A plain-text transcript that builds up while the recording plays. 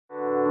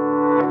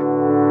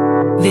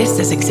This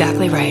is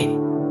exactly right.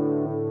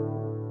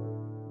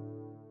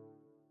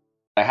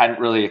 I hadn't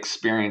really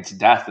experienced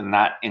death in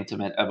that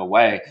intimate of a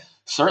way.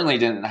 Certainly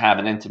didn't have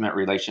an intimate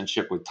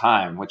relationship with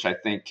time, which I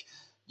think,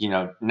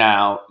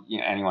 now,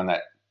 anyone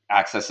that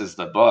accesses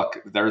the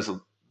book, there's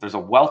a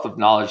wealth of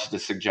knowledge to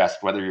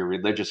suggest, whether you're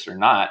religious or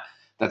not,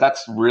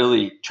 that's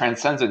really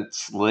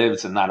transcendence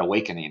lives in that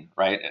awakening,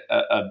 right?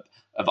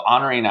 Of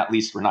honoring, at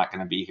least we're not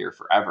going to be here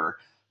forever.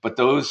 But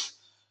those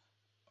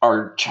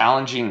are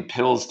challenging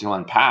pills to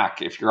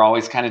unpack if you're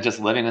always kind of just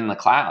living in the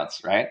clouds,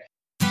 right?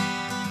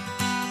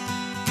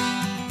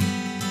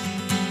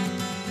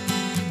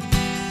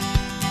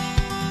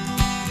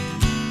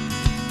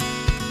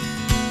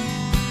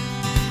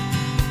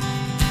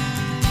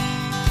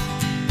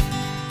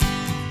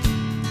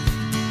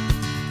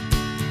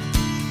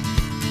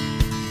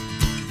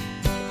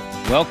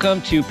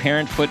 Welcome to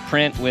Parent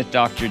Footprint with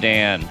Dr.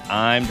 Dan.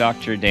 I'm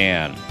Dr.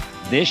 Dan.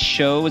 This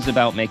show is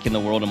about making the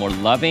world a more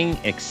loving,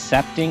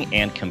 accepting,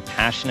 and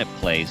compassionate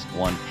place,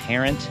 one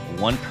parent,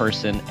 one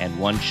person, and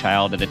one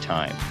child at a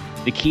time.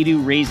 The key to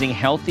raising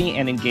healthy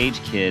and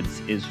engaged kids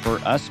is for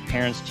us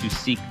parents to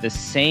seek the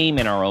same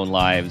in our own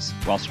lives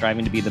while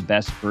striving to be the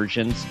best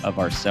versions of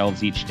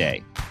ourselves each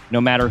day.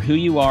 No matter who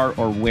you are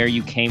or where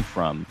you came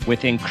from,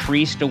 with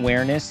increased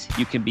awareness,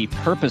 you can be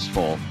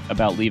purposeful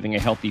about leaving a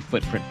healthy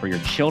footprint for your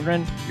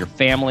children, your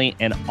family,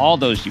 and all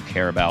those you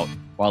care about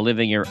while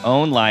living your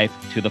own life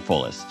to the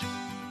fullest.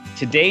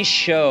 Today's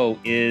show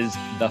is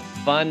The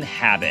Fun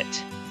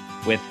Habit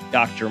with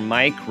Dr.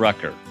 Mike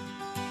Rucker.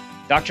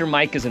 Dr.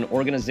 Mike is an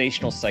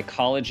organizational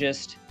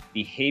psychologist,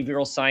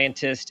 behavioral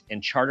scientist,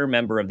 and charter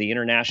member of the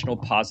International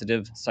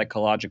Positive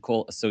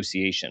Psychological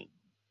Association.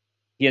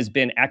 He has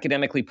been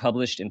academically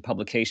published in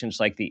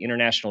publications like the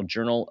International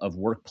Journal of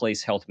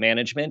Workplace Health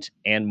Management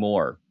and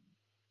more.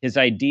 His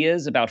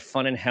ideas about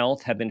fun and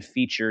health have been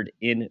featured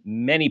in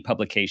many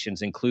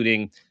publications,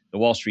 including the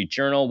Wall Street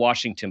Journal,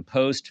 Washington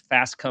Post,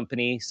 Fast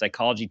Company,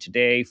 Psychology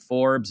Today,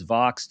 Forbes,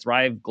 Vox,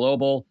 Thrive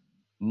Global,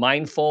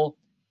 Mindful,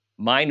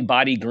 Mind,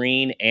 Body,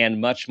 Green,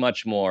 and much,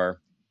 much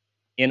more.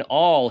 In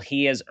all,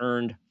 he has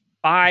earned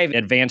 5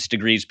 advanced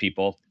degrees,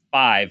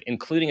 5,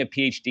 including a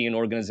PhD in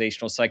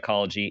organizational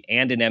psychology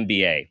and an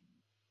MBA.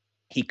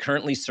 He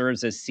currently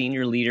serves as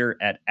senior leader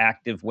at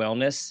Active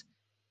Wellness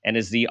and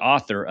is the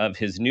author of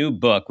his new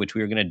book, which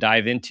we are going to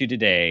dive into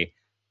today,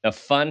 The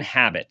Fun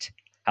Habit: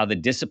 How the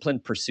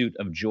Disciplined Pursuit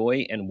of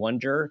Joy and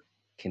Wonder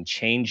Can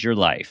Change Your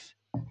Life.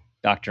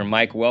 Dr.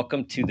 Mike,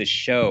 welcome to the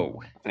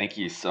show. Thank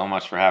you so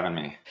much for having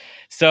me.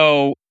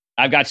 So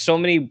I've got so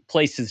many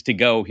places to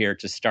go here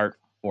to start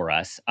for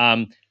us.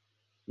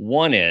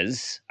 One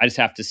is, I just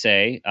have to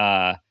say,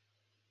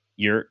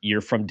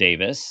 you're from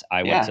Davis.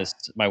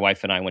 My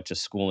wife and I went to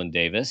school in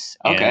Davis.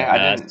 Okay,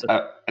 and,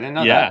 I didn't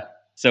know that.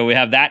 So we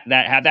have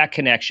that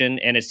connection,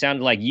 and it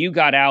sounded like you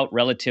got out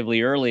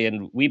relatively early,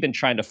 and we've been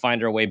trying to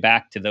find our way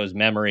back to those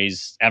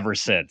memories ever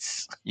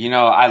since.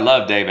 I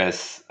love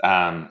Davis.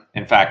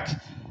 In fact,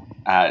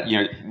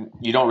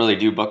 you don't really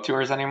do book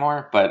tours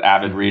anymore, but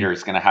Avid Reader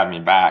is going to have me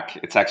back.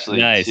 It's actually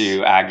nice.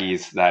 2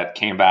 Aggies that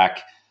came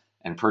back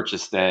and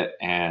purchased it.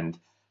 And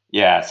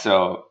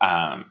so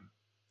I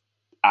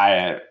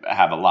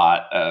have a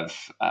lot of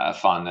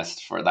fondness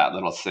for that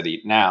little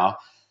city. Now,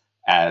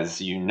 as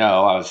you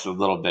know, I was a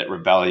little bit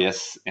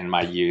rebellious in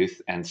my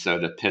youth. And so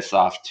to piss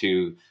off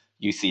 2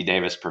 UC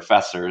Davis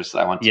professors,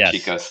 I went to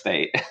Chico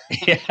State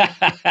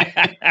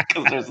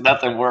because there's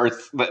nothing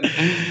worse.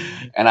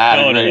 And I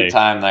had a great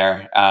time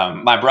there.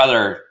 My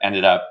brother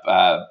ended up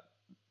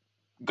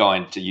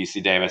going to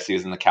UC Davis. He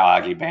was in the Cal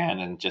Aggie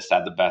band and just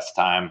had the best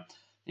time.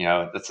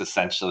 That's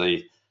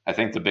essentially, I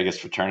think, the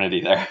biggest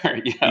fraternity there.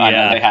 I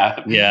know they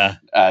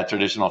have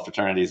traditional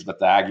fraternities, but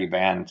the Aggie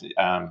band,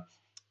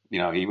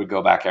 he would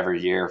go back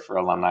every year for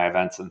alumni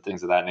events and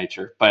things of that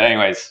nature. But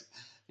anyways,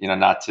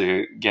 not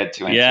to get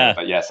too into it,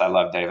 but yes, I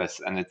love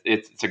Davis, and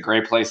it's a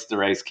great place to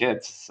raise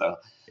kids. So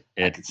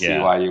I can see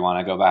why you want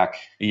to go back.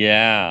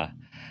 Yeah.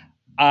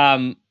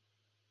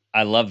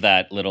 I love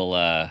that little,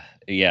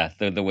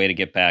 the way to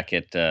get back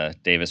at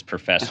Davis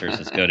professors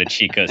is go to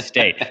Chico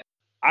State.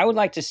 I would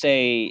like to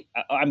say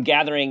I'm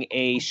gathering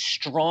a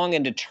strong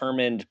and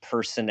determined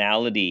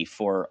personality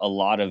for a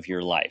lot of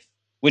your life,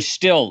 which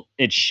still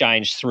it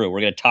shines through.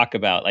 We're going to talk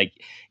about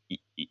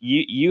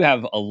you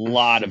have a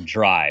lot of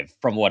drive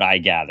from what I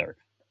gather.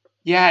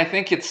 Yeah, I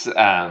think it's,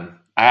 I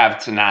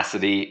have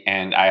tenacity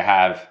and I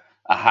have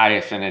a high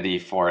affinity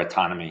for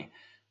autonomy.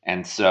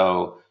 And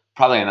so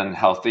probably an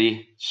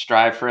unhealthy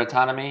strive for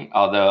autonomy,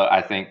 although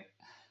I think,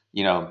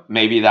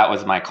 maybe that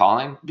was my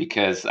calling,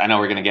 because I know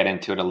we're going to get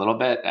into it a little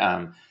bit.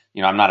 I'm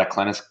not a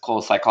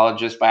clinical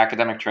psychologist by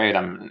academic trade.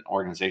 I'm an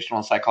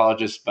organizational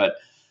psychologist, but,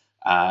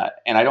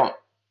 and I don't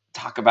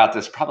talk about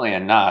this probably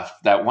enough,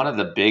 that one of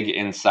the big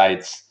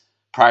insights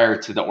prior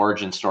to the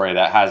origin story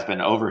that has been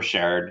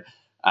overshared,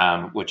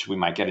 which we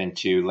might get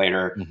into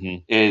later,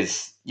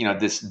 is,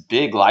 this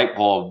big light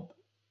bulb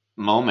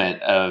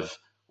moment of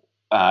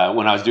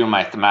when I was doing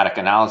my thematic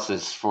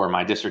analysis for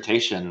my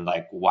dissertation,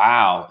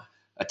 wow,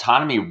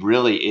 autonomy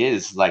really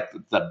is like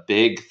the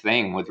big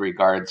thing with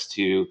regards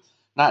to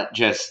not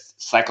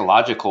just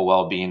psychological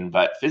well-being,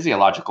 but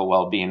physiological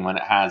well-being when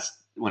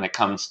it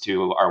comes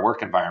to our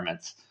work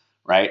environments,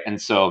 right?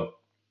 And so,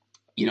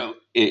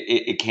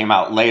 it came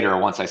out later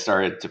once I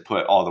started to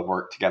put all the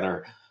work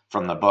together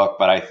from the book.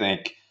 But I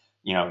think,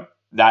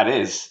 that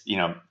is,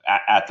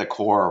 at the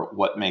core,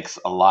 what makes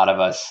a lot of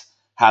us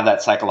have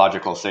that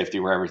psychological safety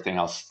where everything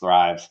else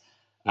thrives.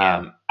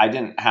 Yeah. I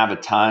didn't have a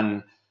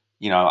ton,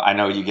 I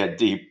know you get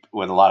deep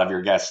with a lot of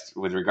your guests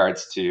with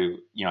regards to,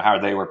 how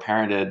they were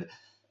parented,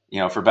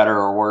 for better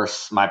or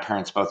worse. My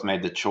parents both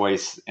made the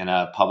choice in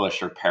a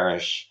publish or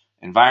perish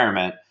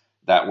environment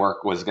that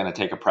work was going to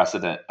take a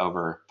precedent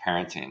over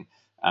parenting.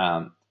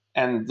 Um,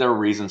 and there are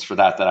reasons for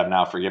that I've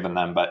now forgiven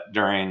them. But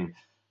during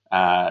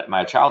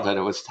my childhood,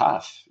 it was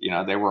tough.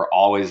 They were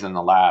always in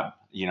the lab.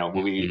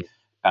 Mhm.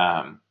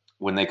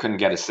 When they couldn't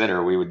get a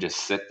sitter, we would just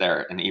sit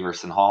there in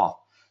Everson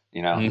Hall,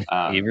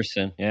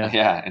 Everson, yeah.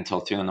 yeah,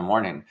 until 2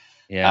 a.m.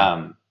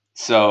 Yeah.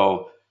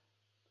 So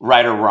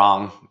right or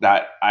wrong,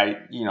 that I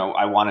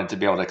wanted to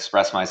be able to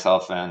express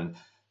myself and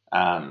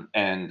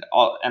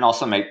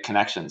also make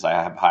connections. I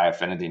have high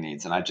affinity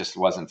needs, and I just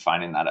wasn't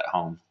finding that at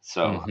home.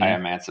 So I Mhm.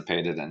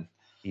 emancipated,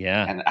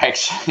 Yeah. and I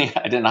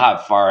didn't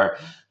have far.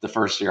 The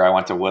first year I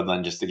went to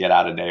Woodland just to get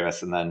out of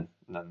Davis, and then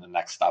the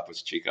next stop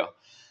was Chico.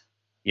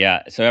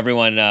 Yeah. So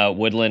everyone,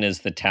 Woodland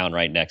is the town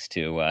right next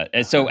to.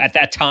 And so at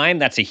that time,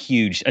 that's a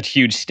huge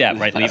step,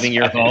 right? That's Leaving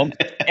your home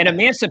right. and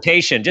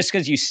emancipation. Just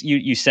because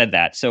you said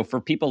that. So for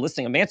people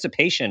listening,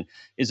 emancipation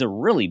is a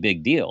really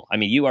big deal. I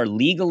mean, you are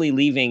legally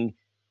leaving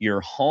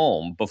your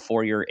home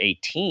before you're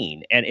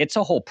 18, and it's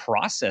a whole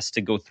process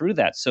to go through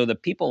that. So the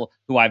people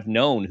who I've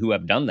known who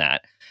have done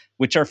that,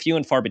 which are few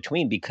and far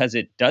between, because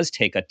it does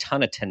take a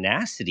ton of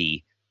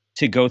tenacity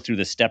to go through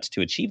the steps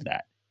to achieve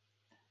that.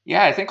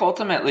 Yeah, I think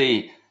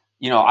ultimately,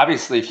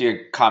 obviously, if you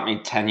caught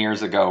me 10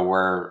 years ago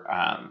where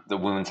the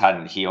wounds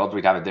hadn't healed,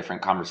 we'd have a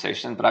different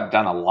conversation. But I've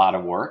done a lot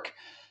of work.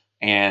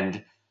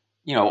 And,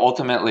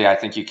 ultimately, I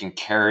think you can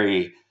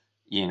carry,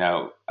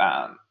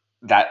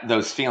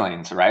 those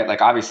feelings, right?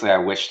 Like, obviously, I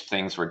wish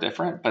things were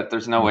different, but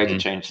there's no way to Hmm.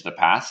 change the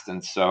past.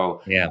 And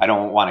so Yeah. I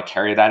don't want to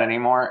carry that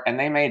anymore. And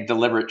they made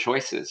deliberate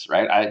choices,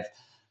 right? I'm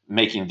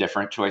making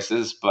different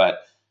choices, but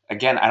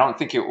again, I don't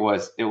think it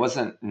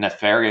wasn't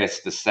nefarious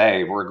to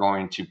say we're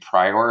going to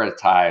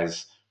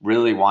prioritize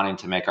really wanting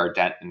to make our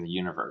dent in the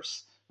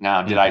universe.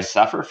 Now, did I Hmm.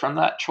 suffer from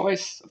that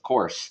choice? Of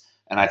course.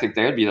 And I think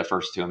they would be the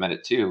first to admit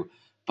it too.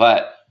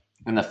 But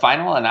in the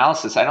final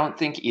analysis, I don't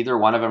think either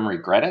one of them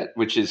regret it,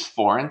 which is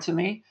foreign to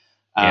me.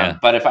 Yeah.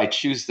 But if I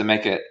choose to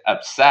make it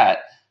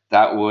upset,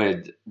 that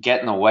would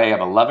get in the way of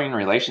a loving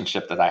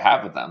relationship that I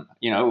have with them.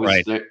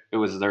 Right. It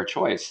was their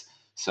choice.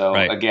 So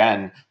Right.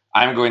 again,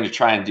 I'm going to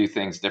try and do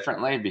things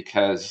differently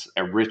because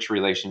a rich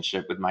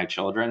relationship with my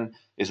children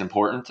is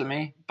important to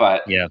me.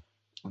 But Yeah.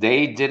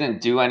 they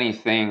didn't do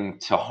anything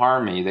to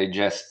harm me. They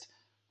just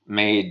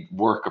made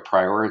work a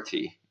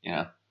priority.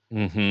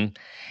 Hmm.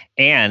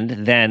 And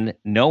then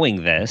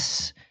knowing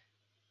this,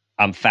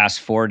 I'm fast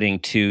forwarding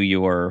to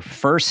your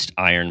first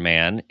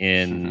Ironman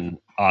in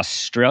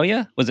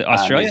Australia. Was it New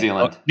Australia? Oh,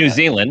 Zealand. New Yeah.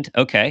 Zealand.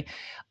 Okay.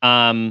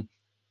 Um,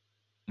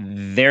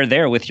 they're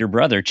there with your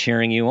brother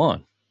cheering you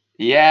on.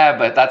 Yeah,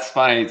 but that's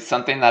funny. It's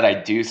something that I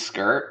do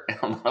skirt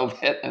a little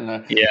bit,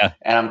 Yeah.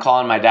 and I'm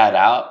calling my dad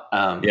out.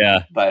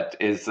 Yeah. But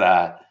is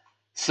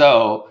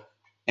so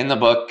in the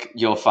book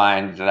you'll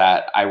find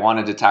that I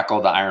wanted to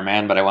tackle the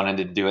Ironman, but I wanted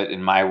to do it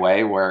in my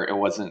way where it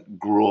wasn't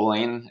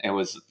grueling. It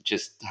was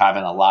just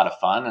having a lot of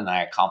fun, and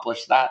I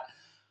accomplished that.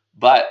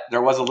 But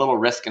there was a little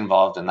risk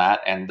involved in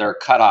that, and there are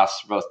cutoffs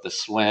for both the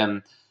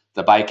swim,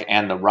 the bike,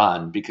 and the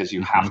run because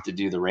you Hmm. have to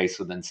do the race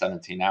within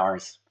 17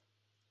 hours.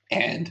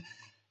 And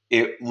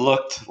it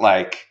looked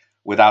like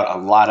without a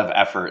lot of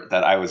effort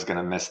that I was going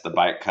to miss the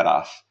bike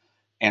cutoff.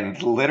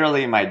 And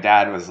literally, my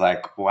dad was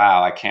like,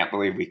 "Wow, I can't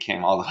believe we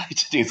came all the way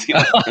to New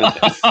Zealand for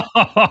this."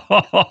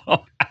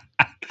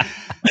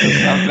 So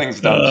some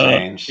things don't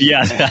change.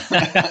 Yes.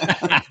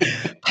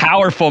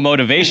 Powerful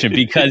motivation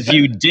because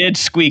you did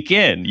squeak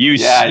in.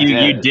 Yeah, I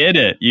You did. did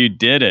it. You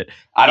did it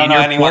I don't in know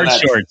your anyone board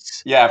that's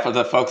shorts. yeah, for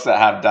the folks that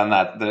have done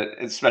that,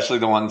 especially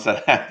the ones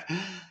that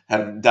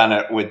have done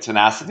it with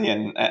tenacity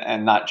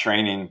and not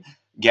training,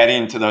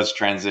 getting to those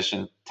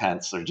transition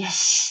tents are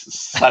just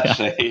such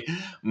a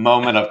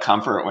moment of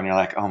comfort when you're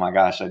like, oh my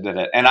gosh, I did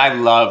it. And I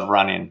love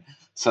running.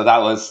 So that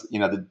was,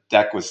 the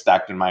deck was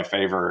stacked in my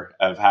favor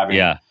of having,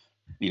 Yeah.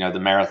 the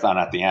marathon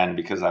at the end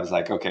because I was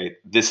like, okay,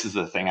 this is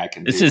the thing I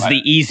can This do. is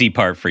the easy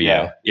part for you.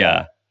 Yeah,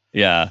 yeah. Yeah.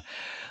 Yeah.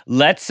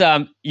 Let's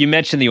you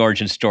mentioned the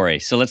origin story.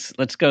 So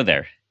let's go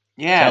there.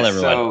 Yeah. Tell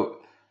everyone. So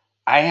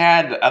I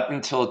had up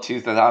until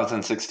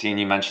 2016,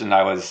 you mentioned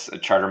I was a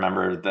charter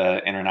member of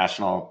the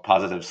International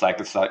Positive Psych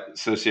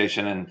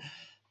Association.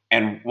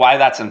 And why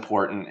that's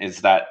important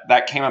is that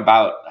came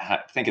about, I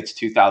think it's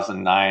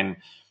 2009.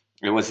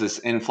 It was this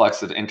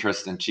influx of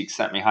interest in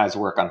Csikszentmihalyi's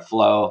work on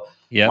flow.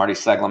 Yep. Marty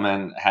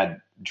Seligman had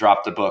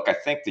dropped a book, I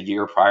think the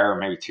year prior, or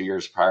maybe 2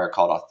 years prior,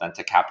 called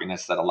Authentic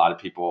Happiness that a lot of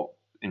people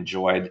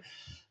enjoyed.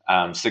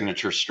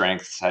 Signature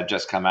Strengths had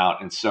just come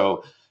out. And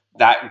so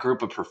that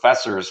group of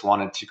professors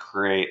wanted to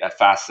create a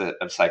facet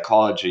of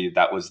psychology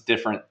that was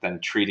different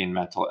than treating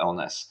mental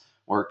illness,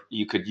 where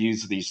you could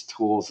use these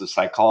tools of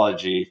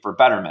psychology for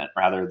betterment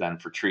rather than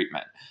for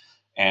treatment.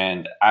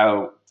 And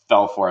I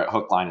fell for it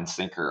hook, line, and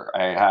sinker.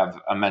 I have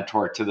a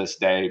mentor to this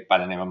day by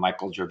the name of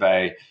Michael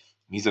Gervais.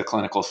 He's a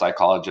clinical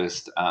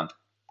psychologist.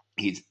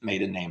 He's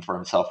made a name for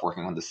himself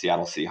working with the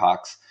Seattle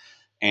Seahawks.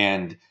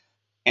 And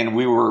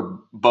we were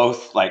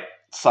both like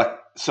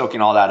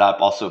soaking all that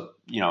up, also,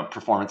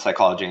 performance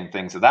psychology and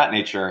things of that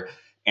nature.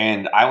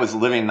 And I was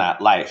living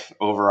that life,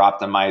 over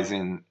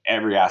optimizing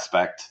every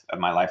aspect of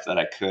my life that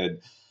I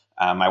could.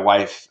 My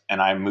wife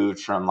and I moved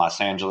from Los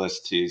Angeles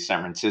to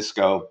San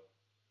Francisco,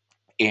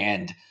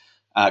 and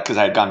because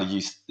I had gone to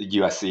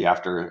USC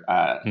after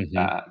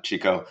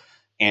Chico.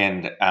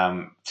 And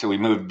so we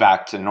moved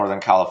back to Northern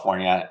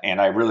California, and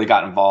I really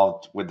got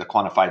involved with the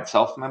quantified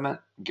self movement,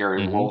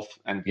 Gary Wolf.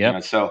 And,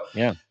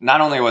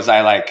 not only was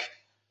I like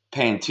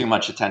paying too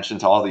much attention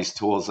to all these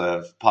tools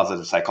of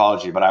positive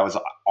psychology, but I was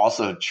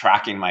also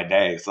tracking my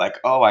days. Like,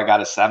 oh, I got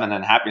a 7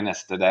 in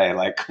happiness today.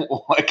 Like,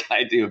 what can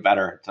I do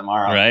better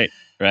tomorrow? Right.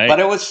 But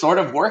it was sort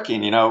of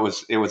working, it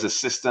was a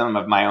system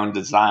of my own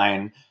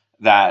design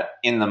that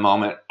in the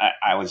moment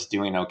I was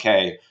doing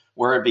okay.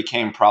 Where it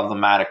became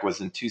problematic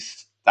was in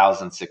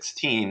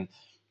 2016.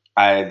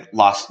 I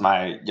lost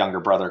my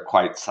younger brother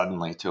quite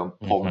suddenly to a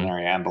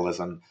pulmonary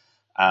embolism.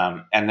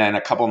 And then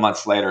a couple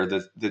months later,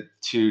 the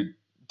two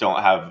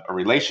don't have a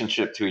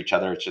relationship to each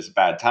other. It's just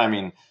bad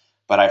timing.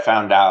 But I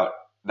found out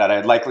that I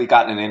had likely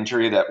gotten an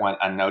injury that went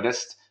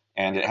unnoticed,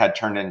 and it had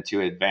turned into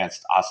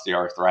advanced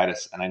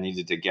osteoarthritis, and I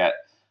needed to get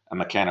a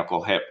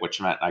mechanical hip, which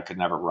meant I could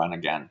never run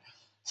again.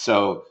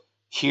 So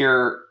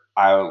here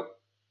I,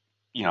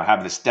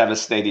 have this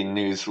devastating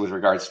news with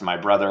regards to my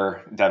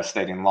brother,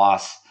 devastating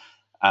loss.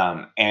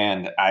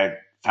 And I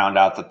found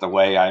out that the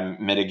way I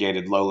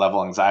mitigated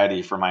low-level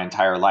anxiety for my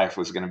entire life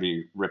was going to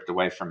be ripped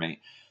away from me.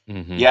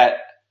 Yet,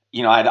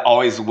 I'd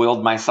always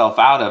willed myself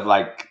out of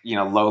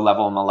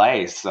low-level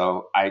malaise.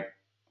 So I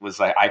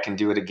was like, I can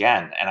do it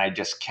again. And I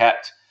just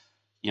kept,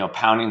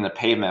 pounding the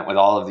pavement with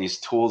all of these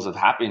tools of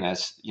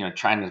happiness,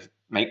 trying to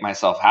make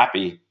myself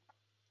happy.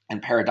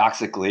 And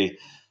paradoxically,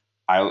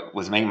 I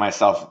was making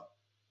myself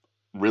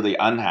really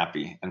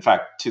unhappy. In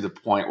fact, to the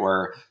point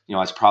where, I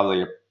was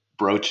probably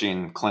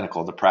broaching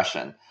clinical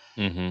depression.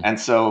 And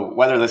so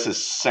whether this is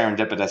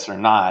serendipitous or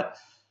not,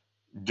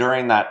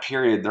 during that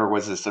period, there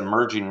was this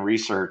emerging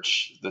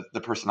research.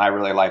 The person I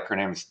really like, her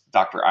name is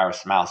Dr.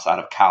 Iris Mouse out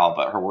of Cal,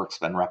 but her work's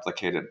been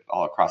replicated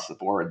all across the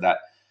board, that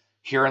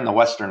here in the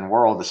Western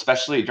world,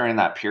 especially during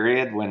that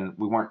period when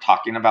we weren't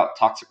talking about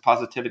toxic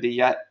positivity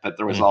yet, but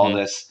there was all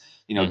this,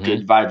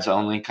 good vibes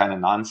only kind of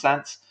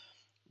nonsense,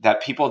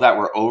 that people that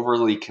were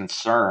overly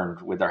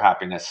concerned with their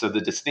happiness. So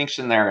the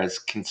distinction there is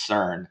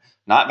concern,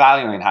 not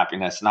valuing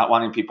happiness, not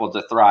wanting people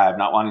to thrive,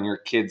 not wanting your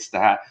kids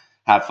to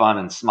have fun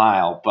and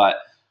smile, but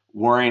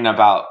worrying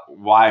about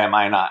why am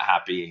I not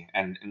happy,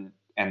 and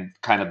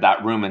kind of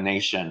that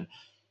rumination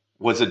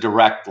was a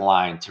direct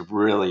line to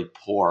really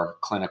poor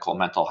clinical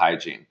mental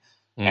hygiene.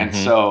 And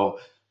so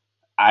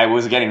I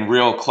was getting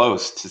real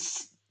close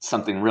to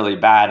something really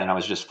bad, and I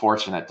was just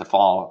fortunate to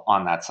fall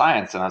on that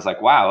science. And I was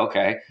like, wow,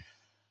 okay,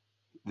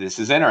 this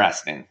is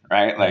interesting,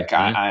 right? Like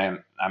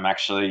I'm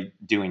actually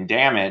doing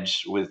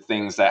damage with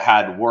things that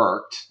had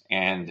worked,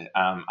 and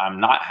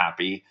I'm not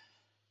happy.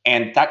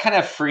 And that kind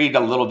of freed a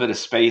little bit of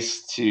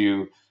space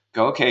to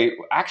go, okay,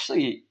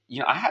 actually,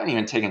 I haven't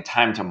even taken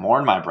time to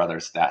mourn my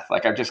brother's death.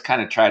 Like I've just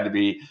kind of tried to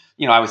be,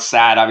 I was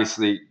sad,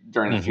 obviously,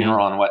 during the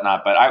funeral and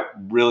whatnot, but I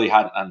really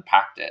hadn't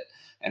unpacked it.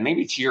 And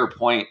maybe to your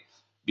point,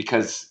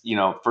 because,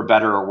 for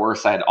better or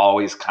worse, I had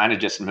always kind of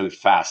just moved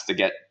fast to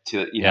get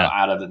to,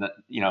 out of the,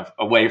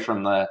 away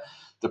from the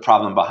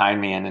problem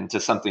behind me and into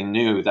something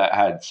new that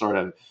had sort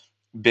of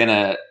been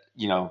a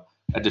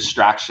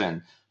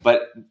distraction.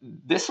 But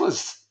this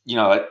was,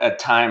 a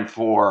time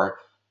for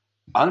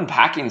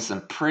unpacking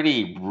some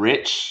pretty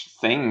rich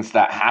things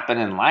that happen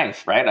in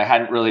life, right? I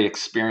hadn't really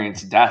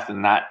experienced death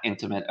in that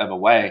intimate of a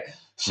way.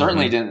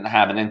 Certainly didn't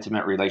have an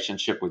intimate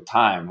relationship with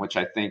time, which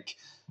I think,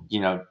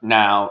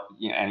 now,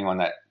 anyone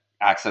that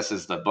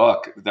accesses the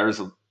book, there's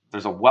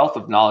a wealth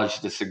of knowledge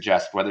to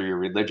suggest, whether you're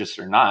religious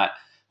or not,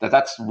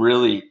 that's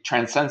really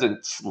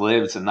transcendence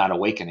lives in that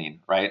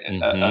awakening, right?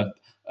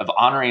 Of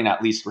honoring,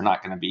 at least we're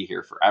not going to be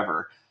here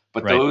forever.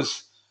 But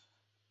those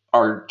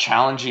are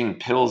challenging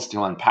pills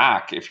to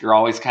unpack if you're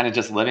always kind of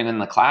just living in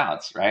the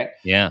clouds, right?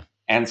 Yeah.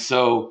 And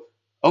so,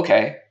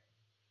 okay,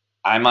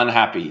 I'm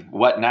unhappy.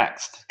 What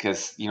next?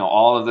 Because,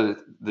 all of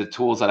the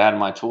tools that I had in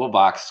my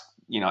toolbox,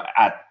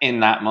 in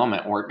that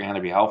moment weren't going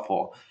to be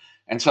helpful.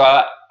 And so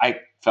I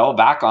fell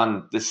back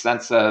on this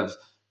sense of,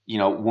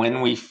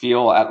 when we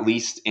feel at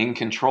least in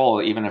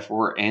control, even if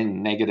we're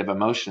in negative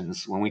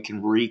emotions, when we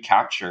can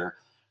recapture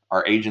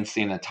our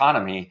agency and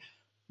autonomy,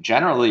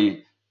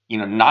 generally,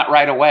 not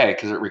right away,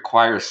 because it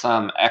requires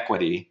some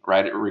equity,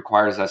 right? It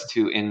requires us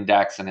to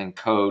index and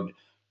encode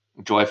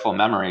joyful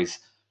memories.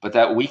 but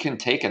that we can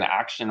take an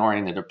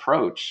action-oriented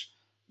approach,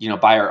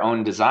 by our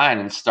own design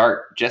and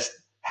start just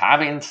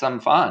having some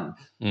fun,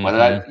 whether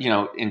that,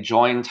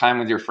 enjoying time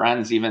with your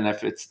friends, even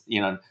if it's,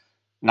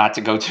 not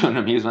to go to an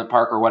amusement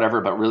park or whatever,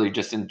 but really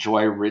just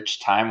enjoy rich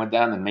time with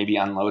them and maybe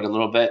unload a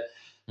little bit.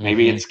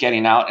 Maybe it's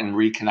getting out and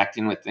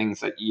reconnecting with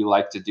things that you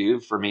like to do.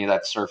 For me,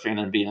 that's surfing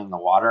and being in the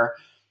water.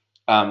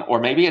 Or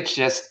maybe it's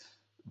just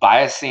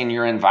biasing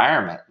your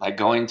environment, like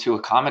going to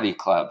a comedy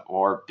club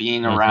or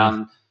being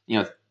around,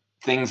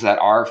 things that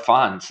are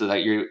fun, so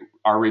that you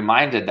are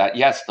reminded that,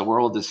 yes, the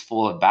world is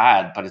full of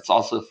bad, but it's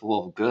also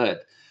full of good.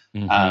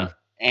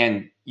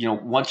 And,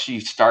 once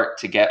you start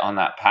to get on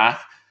that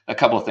path, a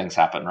couple of things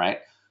happen, right?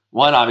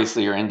 One,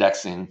 obviously, you're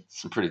indexing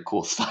some pretty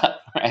cool stuff,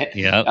 right?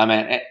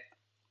 Yeah.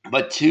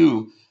 But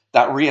two,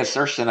 that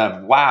reassertion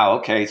of, wow,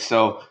 okay,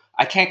 so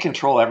I can't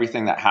control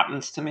everything that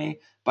happens to me,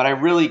 but I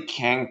really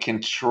can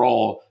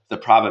control the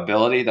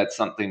probability that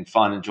something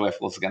fun and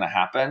joyful is going to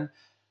happen,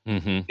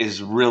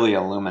 is really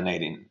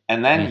illuminating.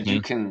 And then you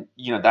can,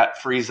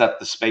 that frees up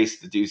the space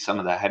to do some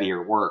of the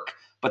headier work,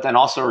 but then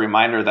also a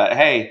reminder that,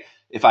 hey,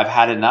 if I've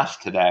had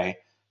enough today,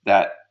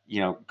 that,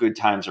 good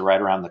times are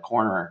right around the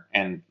corner,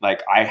 and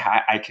like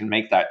I can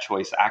make that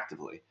choice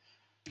actively.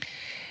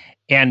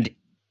 And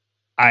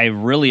I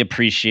really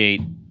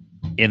appreciate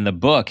in the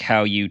book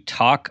how you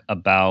talk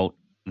about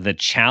the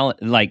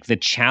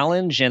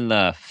challenge and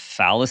the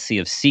fallacy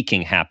of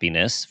seeking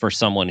happiness for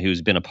someone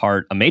who's been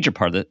a major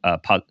part of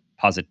the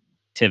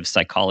positive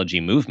psychology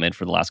movement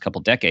for the last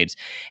couple decades.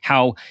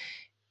 How,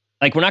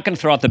 like, we're not going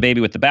to throw out the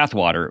baby with the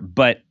bathwater,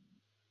 but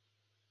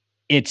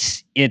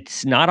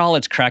it's not all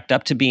it's cracked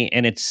up to be,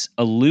 and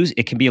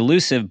it can be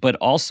elusive, but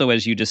also,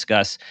 as you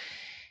discuss,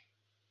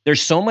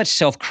 there's so much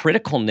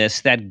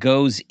self-criticalness that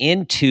goes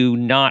into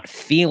not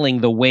feeling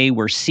the way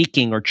we're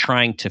seeking or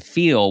trying to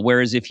feel.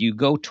 Whereas if you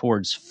go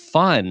towards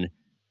fun,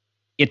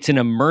 it's an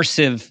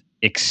immersive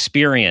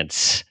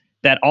experience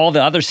that all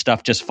the other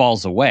stuff just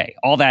falls away.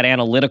 All that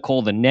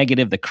analytical, the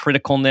negative, the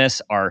criticalness,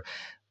 our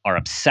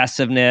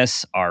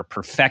obsessiveness, our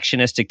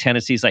perfectionistic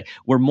tendencies, like,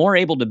 we're more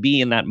able to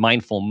be in that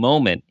mindful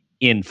moment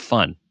in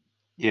fun.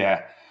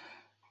 Yeah.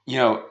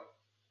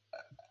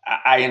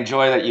 I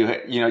enjoy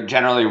that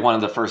generally one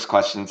of the first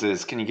questions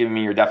is, can you give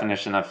me your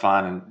definition of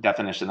fun and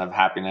definition of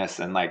happiness?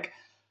 And like,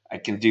 I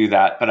can do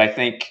that. But I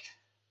think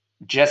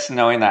just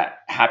knowing that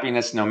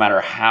happiness, no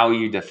matter how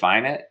you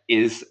define it,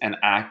 is an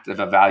act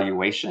of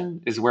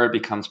evaluation is where it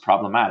becomes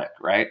problematic,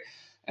 right?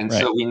 And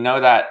so we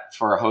know that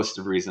for a host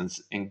of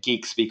reasons. In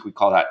geek speak, we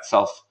call that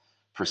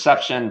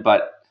self-perception.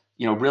 But,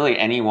 really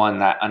anyone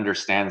that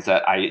understands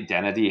that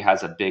identity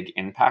has a big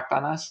impact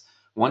on us,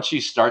 once you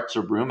start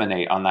to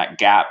ruminate on that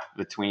gap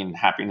between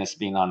happiness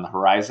being on the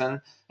horizon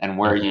and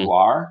where you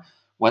are,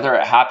 whether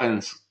it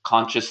happens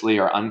consciously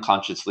or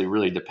unconsciously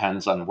really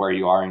depends on where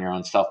you are in your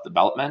own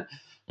self-development,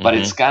 but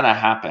it's going to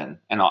happen.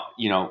 And,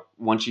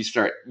 once you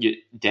start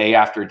day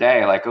after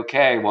day, like,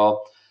 okay,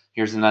 well,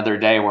 here's another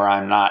day where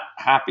I'm not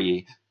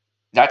happy,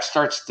 that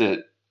starts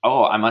to,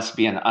 I must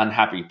be an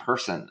unhappy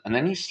person. And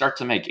then you start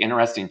to make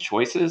interesting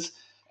choices,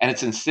 and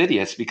it's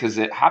insidious because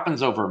it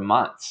happens over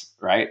months,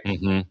 right?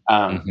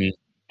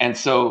 And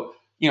so,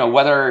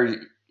 whether,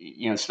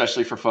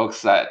 especially for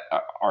folks that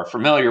are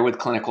familiar with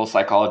clinical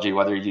psychology,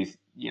 whether you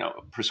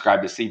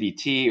prescribe to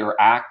CBT or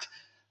ACT,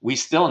 we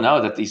still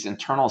know that these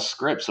internal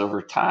scripts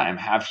over time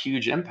have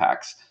huge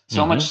impacts.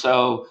 So much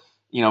so,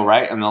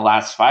 right, in the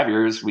last 5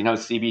 years, we know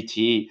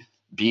CBT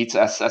beats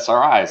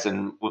SSRIs.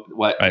 And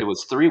it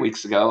was 3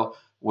 weeks ago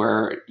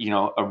where,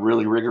 a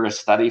really rigorous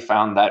study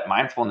found that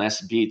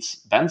mindfulness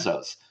beats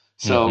benzos.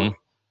 So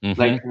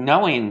like,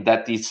 knowing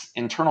that these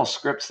internal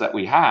scripts that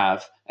we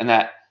have, and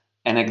that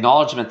an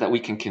acknowledgement that we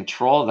can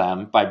control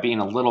them by being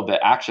a little bit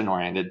action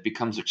oriented,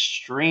 becomes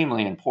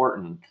extremely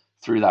important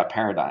through that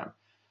paradigm.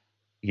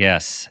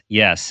 Yes.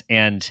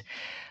 And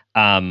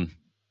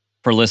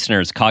for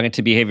listeners,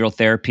 cognitive behavioral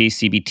therapy,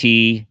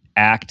 CBT,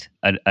 ACT,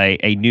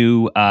 a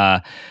new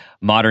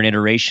modern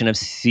iteration of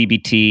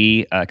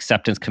CBT,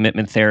 acceptance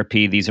commitment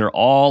therapy. These are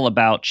all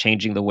about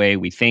changing the way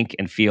we think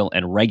and feel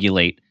and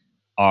regulate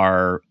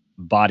our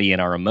body and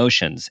our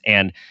emotions.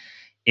 And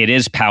it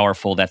is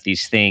powerful that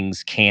these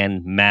things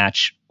can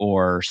match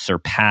or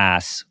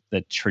surpass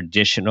the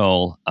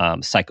traditional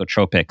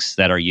psychotropics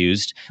that are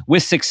used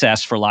with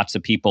success for lots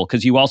of people.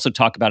 Because you also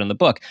talk about in the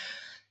book,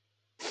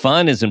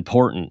 fun is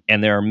important,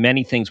 and there are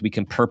many things we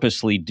can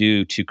purposely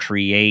do to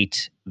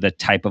create the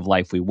type of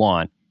life we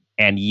want.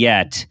 And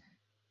yet,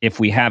 if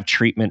we have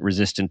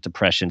treatment-resistant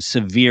depression,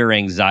 severe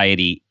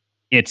anxiety,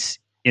 it's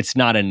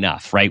not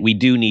enough, right? We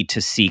do need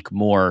to seek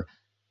more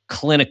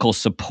clinical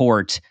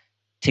support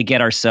to get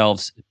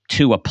ourselves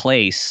to a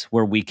place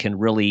where we can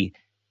really,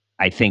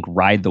 I think,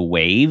 ride the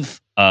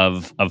wave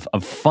of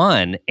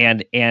fun.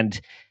 And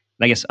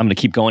I guess I'm going to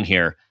keep going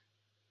here.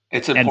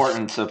 It's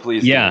important, so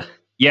please. Yeah.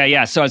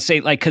 So I'd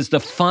say, like, because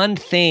the fun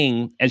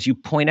thing, as you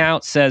point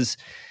out, says,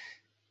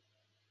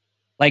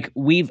 like,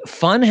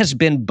 fun has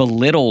been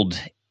belittled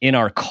in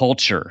our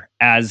culture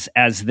as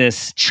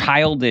this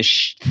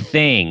childish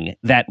thing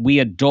that we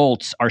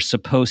adults are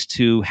supposed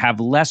to have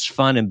less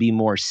fun and be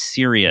more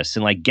serious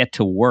and like get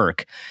to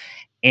work.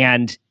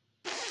 And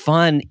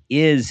fun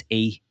is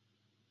a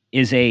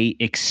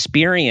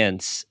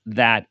experience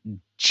that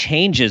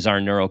changes our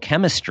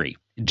neurochemistry,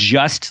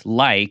 just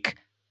like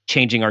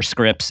changing our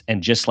scripts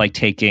and just like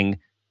taking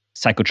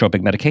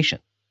psychotropic medication.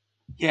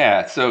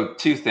 Yeah, so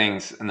two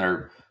things, and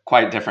they're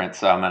quite different,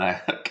 so I'm going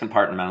to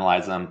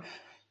compartmentalize them.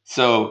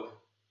 So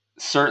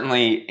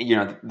certainly,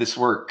 this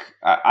work,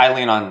 I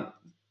lean on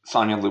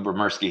Sonja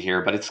Lyubomirsky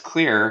here, but it's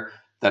clear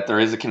that there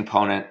is a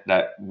component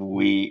that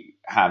we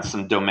have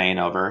some domain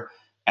over.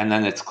 And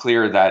then it's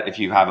clear that if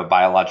you have a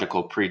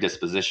biological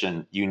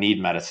predisposition, you need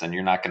medicine.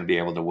 You're not going to be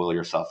able to will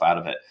yourself out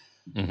of it.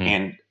 Mm-hmm.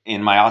 And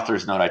in my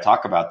author's note, I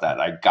talk about that.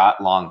 I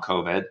got long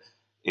COVID.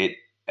 It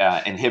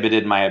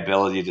inhibited my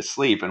ability to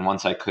sleep. And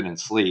once I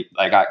couldn't sleep,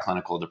 I got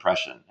clinical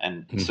depression.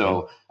 And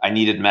so I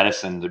needed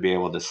medicine to be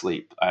able to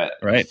sleep.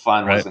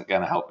 Fun wasn't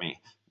going to help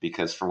me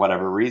because for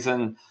whatever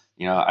reason,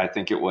 I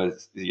think it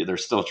was, they're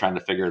still trying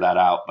to figure that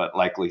out, but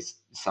likely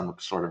some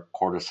sort of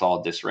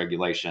cortisol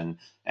dysregulation.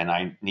 And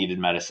I needed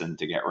medicine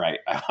to get right.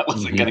 I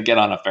wasn't going to get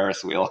on a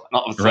Ferris wheel and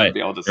all of a sudden be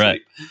able to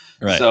sleep.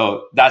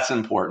 So that's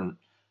important.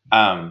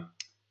 The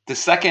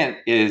second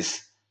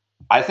is,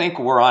 I think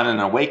we're on an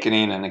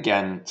awakening, and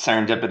again,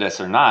 serendipitous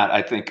or not,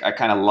 I think I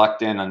kind of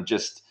lucked in on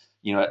just,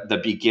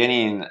 the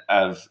beginning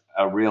of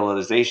a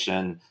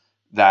realization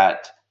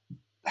that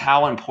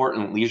how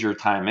important leisure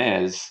time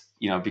is,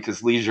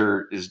 because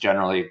leisure is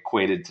generally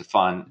equated to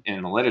fun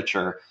in the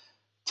literature,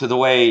 to the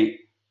way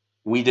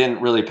we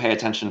didn't really pay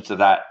attention to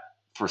that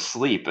for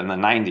sleep in the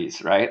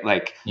 90s, right?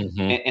 Like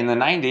in the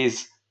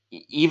 90s,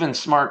 even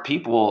smart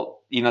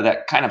people,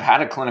 that kind of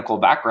had a clinical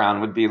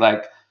background would be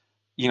like,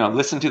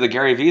 listen to the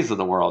Gary V's of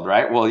the world,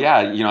 right? Well,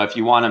 yeah, if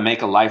you want to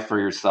make a life for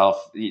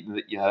yourself,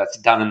 that's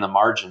done in the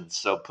margins.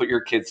 So put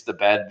your kids to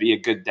bed, be a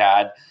good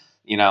dad,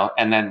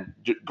 and then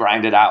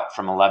grind it out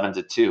from 11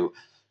 to 2.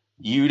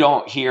 You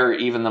don't hear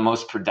even the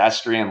most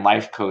pedestrian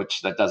life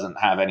coach that doesn't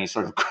have any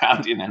sort of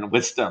grounding and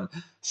wisdom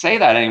say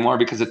that anymore,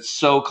 because it's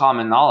so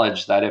common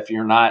knowledge that if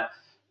you're not,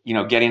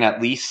 getting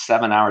at least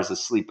 7 hours of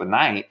sleep a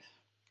night,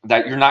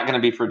 that you're not going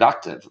to be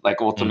productive.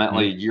 Like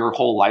ultimately your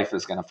whole life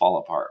is going to fall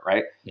apart.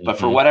 Right. But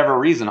for whatever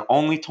reason,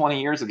 only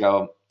 20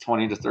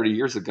 to 30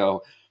 years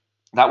ago,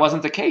 that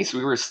wasn't the case.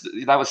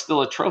 That was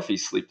still a trophy,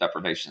 sleep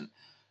deprivation.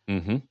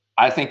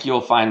 I think you'll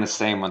find the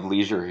same with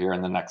leisure here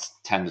in the next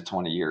 10 to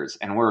 20 years.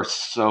 And we're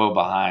so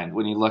behind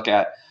when you look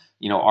at,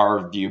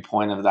 our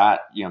viewpoint of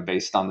that,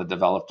 based on the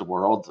developed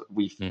world,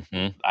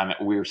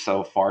 we're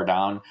so far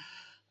down,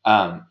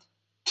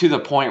 to the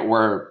point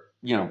where,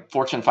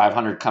 Fortune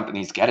 500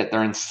 companies get it. They're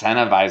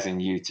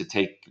incentivizing you to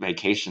take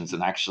vacations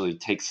and actually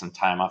take some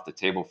time off the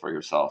table for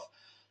yourself.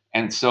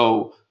 And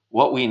so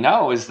what we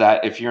know is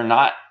that if you're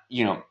not,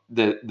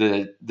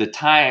 the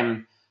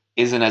time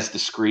isn't as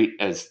discrete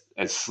as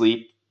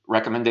sleep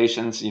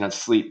recommendations.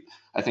 Sleep,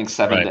 I think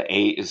 7 to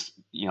 8 is,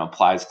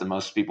 applies to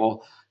most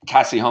people.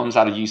 Cassie Holmes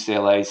out of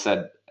UCLA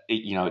said,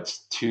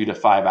 it's 2 to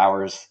 5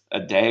 hours a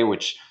day,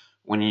 which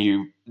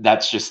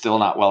that's just still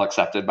not well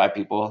accepted by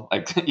people.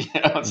 Like,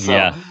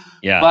 so,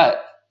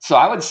 but so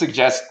I would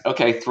suggest,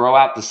 okay, throw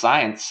out the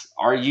science.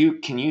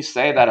 Can you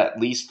say that at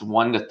least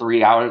 1 to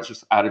 3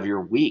 hours out of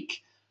your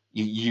week,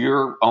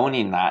 you're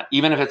owning that,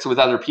 even if it's with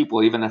other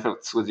people, even if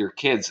it's with your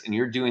kids, and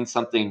you're doing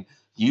something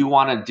you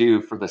want to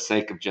do for the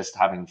sake of just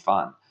having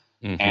fun.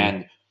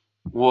 And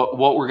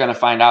what we're going to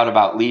find out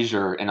about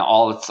leisure in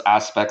all its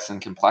aspects and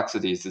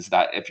complexities is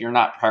that if you're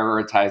not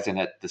prioritizing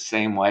it the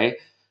same way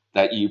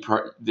that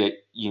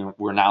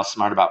we're now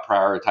smart about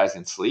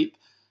prioritizing sleep,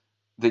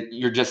 that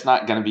you're just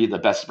not going to be the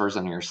best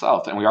version of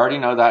yourself. And we already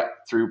know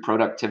that through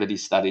productivity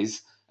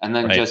studies. And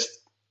then just,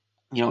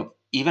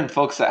 even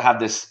folks that have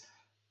this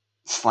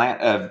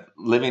slant of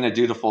living a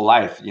dutiful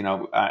life,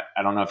 I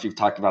don't know if you've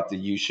talked about the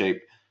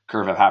U-shaped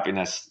curve of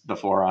happiness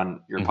before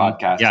on your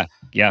podcast.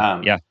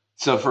 Yeah.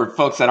 So for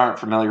folks that aren't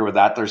familiar with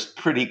that, there's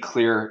pretty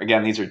clear,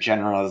 again, these are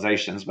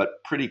generalizations,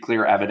 but pretty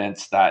clear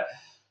evidence that,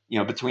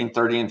 between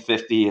 30 and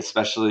 50,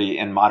 especially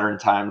in modern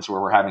times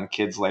where we're having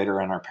kids later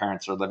and our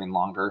parents are living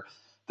longer,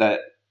 that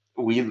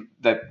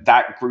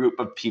group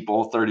of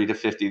people, 30 to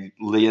 50,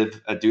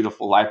 live a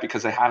dutiful life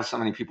because they have so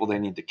many people they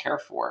need to care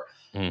for.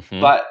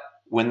 But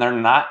when they're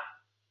not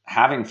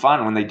having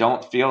fun, when they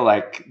don't feel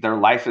like their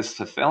life is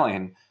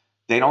fulfilling,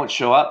 they don't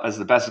show up as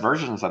the best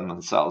versions of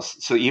themselves.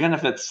 So even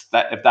if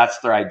that's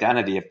their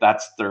identity, if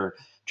that's their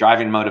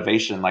driving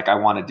motivation, like I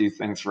want to do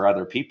things for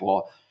other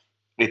people,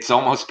 it's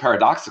almost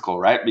paradoxical,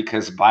 right?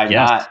 Because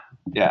well,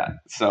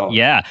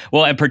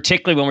 and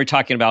particularly when we're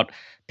talking about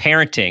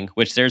parenting,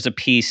 which there's a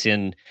piece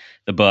in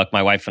the book.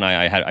 My wife and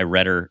I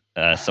read her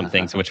some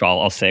things, which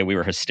I'll say we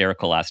were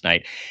hysterical last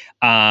night,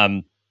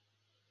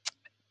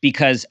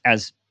 because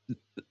as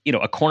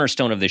a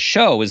cornerstone of this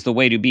show is the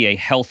way to be a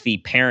healthy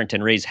parent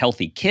and raise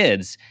healthy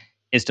kids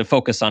is to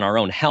focus on our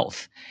own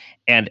health.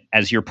 And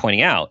as you're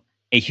pointing out,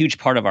 a huge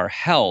part of our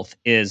health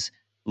is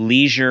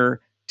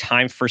leisure,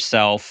 time for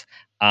self,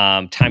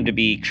 time to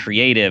be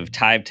creative,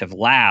 time to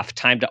laugh,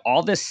 time to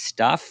all this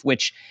stuff,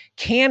 which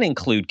can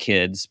include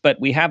kids. But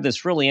we have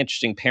this really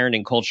interesting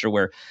parenting culture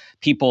where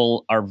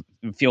people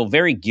feel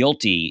very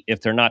guilty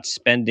if they're not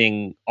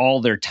spending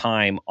all their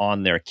time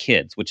on their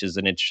kids, which is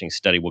an interesting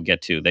study we'll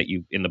get to that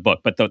you in the book.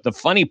 But the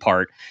funny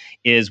part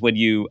is when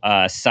you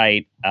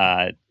cite,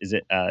 is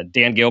it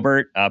Dan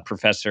Gilbert,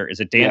 professor? Is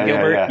it Dan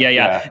Gilbert?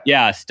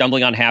 Yeah.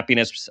 Stumbling on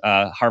Happiness,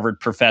 Harvard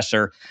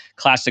professor,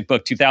 classic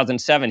book,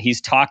 2007.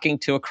 He's talking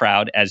to a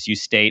crowd, as you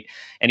state,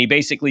 and he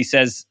basically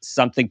says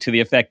something to the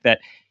effect that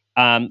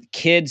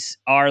kids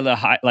are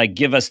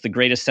give us the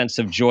greatest sense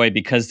of joy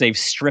because they've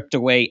stripped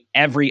away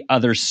every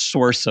other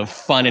source of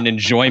fun and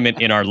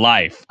enjoyment in our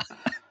life.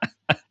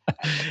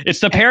 It's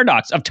the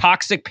paradox of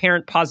toxic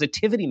parent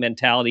positivity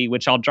mentality,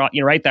 which I'll draw,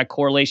 right? That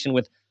correlation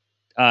with,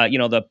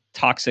 the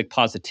toxic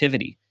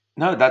positivity.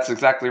 No, that's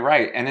exactly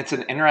right. And it's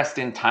an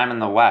interesting time in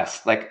the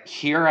West. Like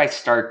here I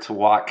start to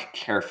walk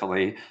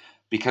carefully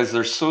because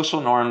there's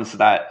social norms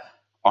that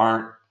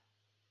aren't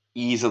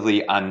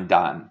easily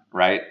undone,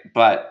 right?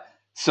 But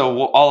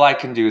so all I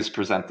can do is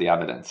present the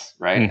evidence,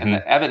 right? Mm-hmm. And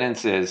the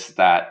evidence is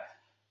that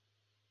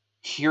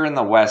here in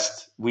the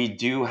West, we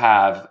do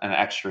have an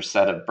extra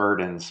set of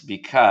burdens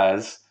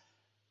because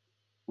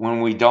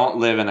when we don't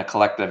live in a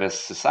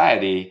collectivist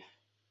society,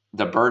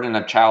 the burden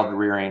of child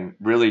rearing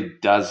really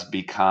does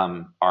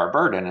become our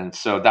burden. And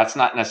so that's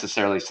not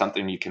necessarily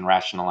something you can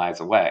rationalize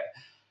away,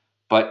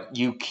 but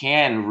you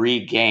can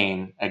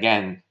regain,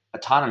 again,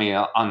 autonomy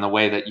on the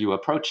way that you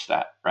approach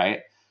that,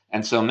 right?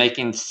 And so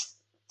making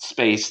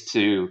space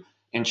to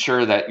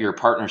ensure that your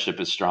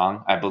partnership is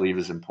strong, I believe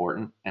is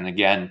important. And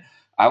again,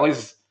 I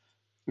always,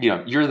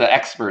 you're the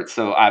expert,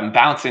 so I'm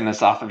bouncing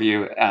this off of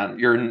you.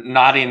 You're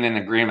nodding in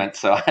agreement,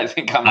 so I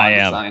think I'm on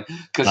to something.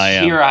 Because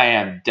here I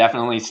am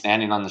definitely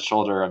standing on the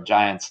shoulder of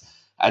giants.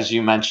 As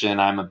you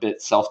mentioned, I'm a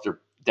bit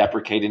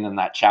self-deprecating in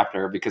that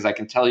chapter because I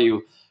can tell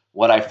you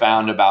what I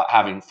found about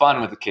having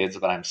fun with the kids,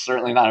 but I'm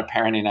certainly not a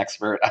parenting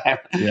expert.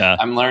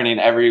 I'm learning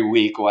every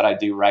week what I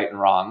do right and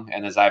wrong.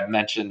 And as I've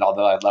mentioned,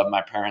 although I love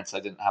my parents,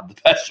 I didn't have the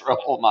best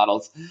role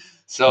models.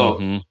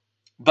 So,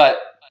 but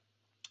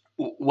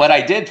what I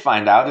did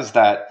find out is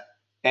that,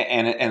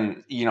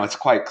 and it's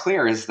quite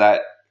clear, is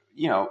that,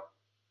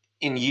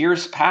 in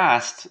years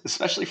past,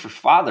 especially for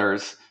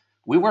fathers,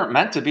 we weren't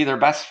meant to be their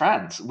best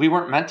friends. We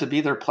weren't meant to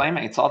be their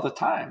playmates all the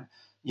time.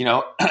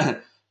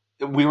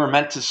 We were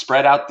meant to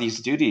spread out these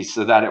duties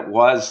so that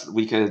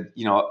we could,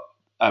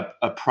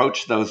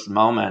 approach those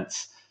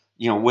moments,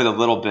 with a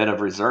little bit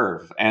of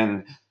reserve.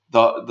 And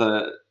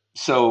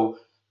so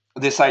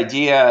this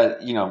idea,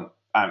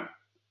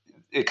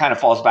 it kind of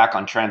falls back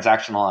on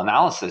transactional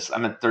analysis. I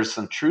mean, there's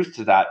some truth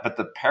to that, but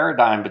the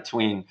paradigm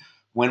between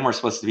when we're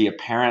supposed to be a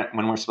parent,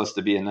 when we're supposed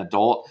to be an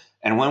adult,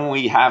 and when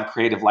we have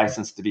creative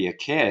license to be a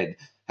kid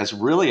has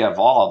really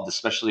evolved,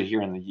 especially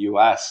here in the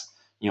US,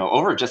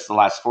 over just the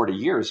last 40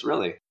 years,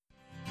 really.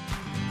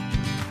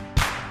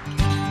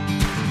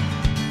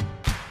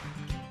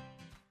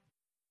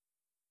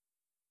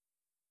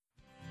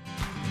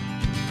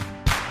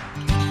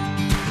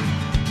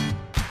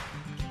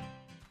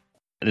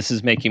 This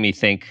is making me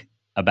think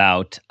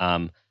about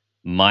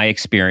my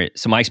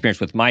experience. So my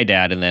experience with my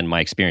dad, and then my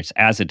experience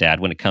as a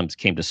dad when it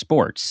came to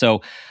sports.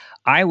 So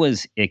I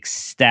was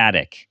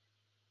ecstatic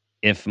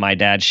if my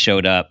dad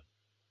showed up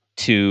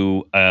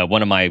to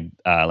one of my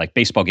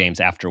baseball games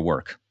after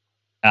work.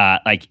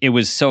 It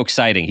was so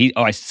exciting.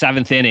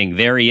 Seventh inning,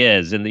 there he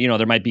is, and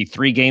there might be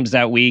 3 games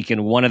that week,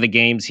 and one of the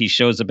games he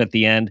shows up at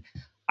the end.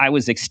 I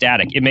was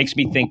ecstatic. It makes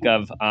me think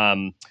of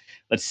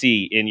let's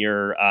see, in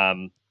your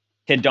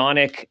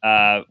hedonic,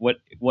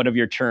 what of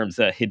your terms?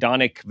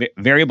 Hedonic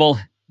variable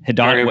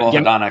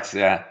hedonics,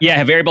 yeah.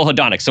 Yeah, variable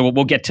hedonics. So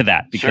we'll get to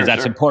that because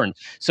that's important.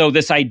 So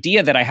this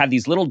idea that I had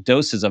these little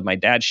doses of my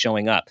dad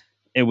showing up,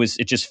 it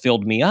just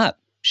filled me up.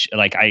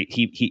 Like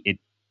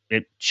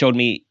it showed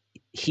me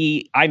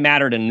I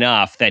mattered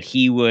enough that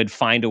he would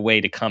find a way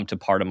to come to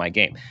part of my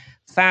game.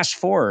 Fast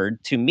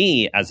forward to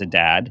me as a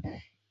dad,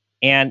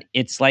 and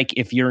it's like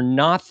if you're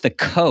not the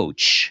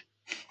coach,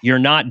 you're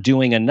not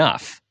doing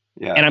enough.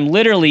 Yeah. And I'm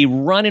literally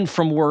running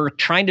from work,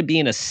 trying to be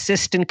an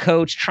assistant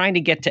coach, trying to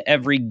get to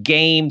every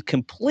game,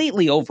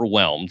 completely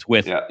overwhelmed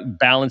with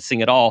balancing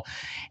it all.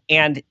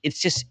 And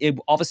it's just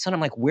all of a sudden I'm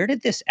like, where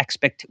did this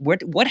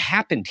what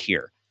happened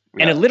here?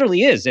 Yeah. And it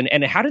literally is.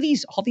 And how do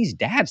all these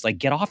dads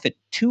get off at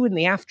 2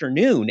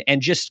 p.m.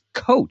 and just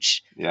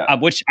coach? Yeah.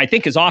 Which I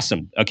think is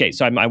awesome. Okay,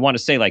 so I want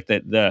to say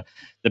the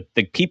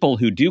people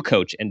who do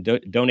coach and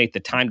donate the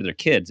time to their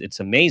kids, it's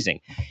amazing.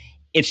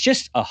 It's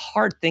just a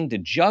hard thing to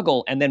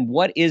juggle. And then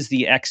what is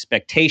the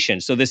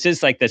expectation? So this is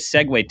the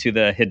segue to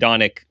the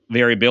hedonic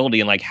variability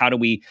and how do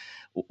we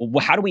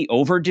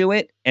overdo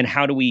it and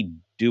how do we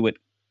do it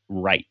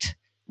right?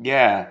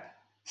 Yeah.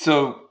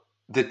 So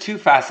the 2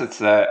 facets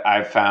that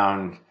I've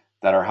found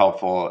that are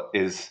helpful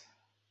is,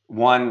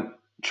 one,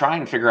 try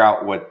and figure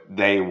out what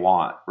they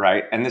want,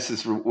 right? And this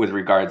is with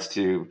regards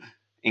to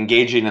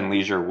engaging in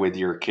leisure with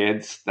your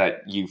kids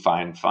that you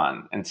find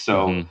fun. And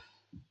so,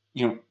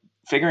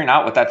 figuring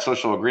out what that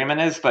social agreement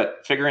is,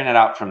 but figuring it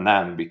out from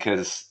them,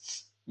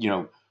 because,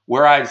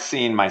 where I've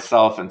seen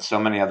myself and so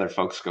many other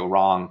folks go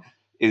wrong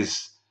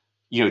is,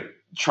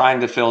 trying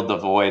to fill the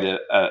void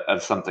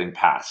of something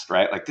past,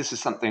 right? Like, this is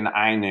something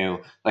I knew,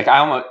 like I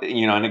almost,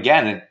 and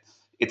again,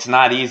 it's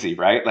not easy,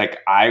 right? Like,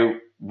 I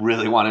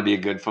really want to be a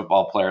good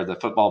football player. The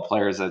football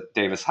players at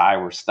Davis High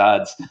were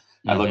studs.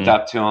 I looked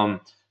up to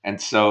them.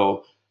 And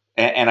so,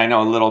 and I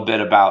know a little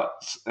bit about,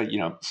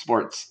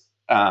 sports,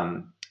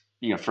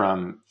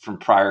 from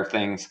prior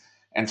things.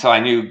 And so I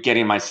knew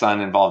getting my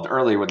son involved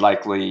early would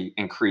likely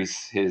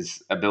increase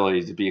his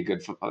ability to be a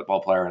good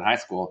football player in high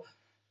school.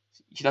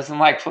 He doesn't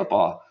like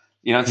football,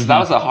 so that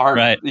was a hard,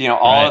 Right.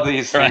 all of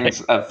these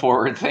things of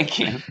forward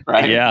thinking,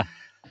 right? Yeah.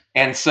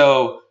 And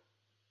so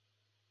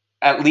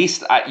at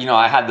least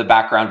I had the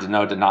background to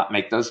know to not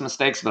make those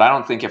mistakes, but I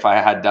don't think if I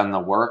had done the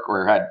work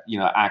or had,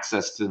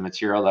 access to the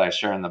material that I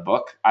share in the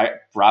book, I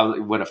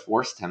probably would have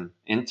forced him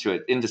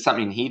into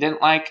something he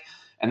didn't like,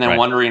 and then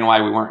wondering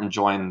why we weren't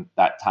enjoying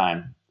that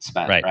time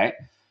spent. Right.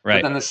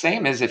 But then the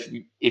same is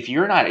if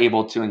you're not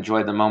able to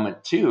enjoy the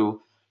moment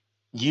too,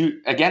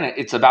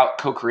 it's about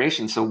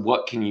co-creation. So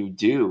what can you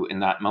do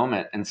in that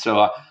moment? And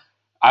so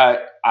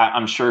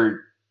I'm sure,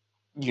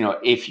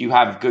 if you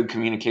have good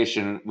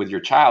communication with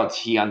your child,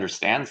 he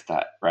understands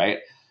that, right?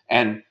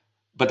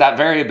 But that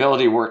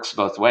variability works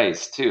both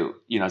ways too.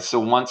 So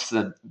once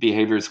the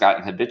behavior's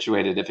gotten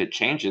habituated, if it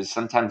changes,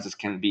 sometimes this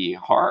can be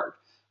hard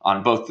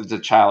on both the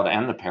child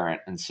and the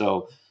parent. And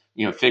so,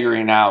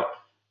 figuring out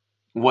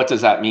what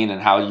does that mean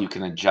and how you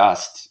can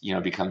adjust,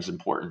 becomes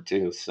important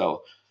too.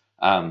 So,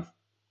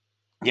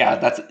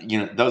 that's,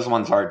 those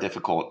ones are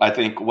difficult. I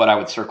think what I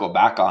would circle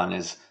back on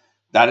is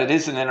that it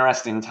is an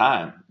interesting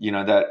time,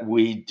 that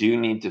we do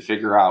need to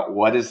figure out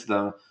what is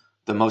the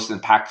most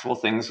impactful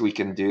things we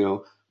can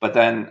do, but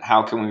then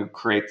how can we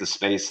create the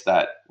space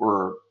that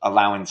we're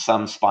allowing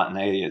some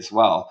spontaneity as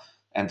well.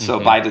 And so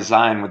by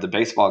design with the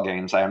baseball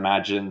games, I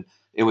imagine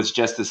it was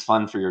just as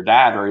fun for your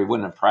dad, or he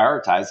wouldn't have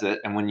prioritized it.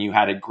 And when you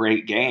had a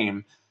great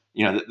game,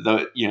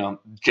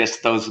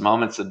 just those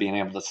moments of being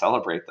able to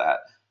celebrate that,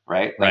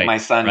 right? Like my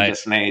son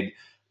just made,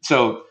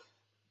 so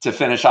to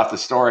finish off the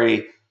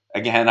story,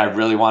 again, I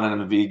really wanted him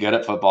to be good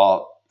at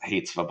football,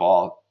 hates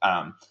football.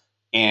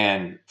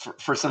 And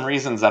for some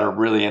reasons that are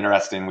really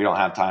interesting, we don't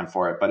have time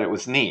for it, but it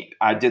was neat.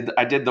 I did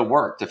the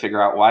work to figure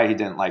out why he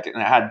didn't like it.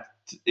 And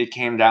it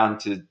came down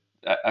to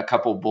a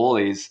couple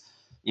bullies,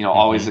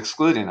 always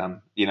excluding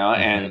him,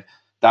 and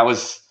that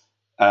was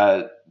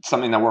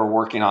something that we're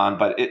working on,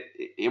 but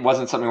it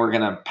wasn't something we're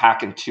going to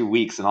pack in 2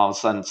 weeks. And all of a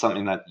sudden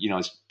something that,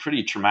 is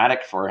pretty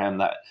traumatic for him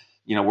that,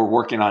 we're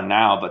working on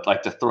now, but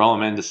like to throw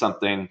him into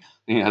something,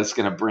 that's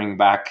going to bring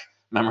back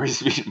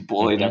memories of being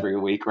bullied every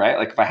week, right?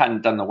 Like if I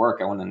hadn't done the work,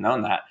 I wouldn't have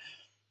known that.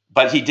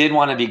 But he did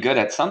want to be good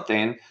at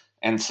something.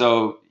 And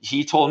so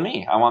he told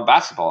me, I want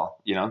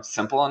basketball,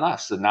 simple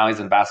enough. So now he's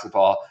in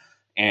basketball.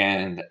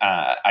 And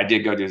I did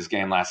go to his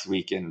game last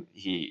week, and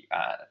he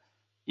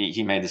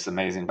made this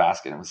amazing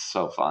basket. It was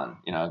so fun,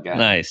 again.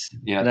 Nice.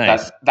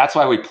 Nice. That's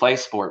why we play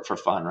sport for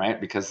fun, right?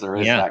 Because there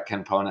is that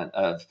component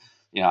of,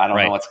 I don't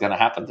know what's going to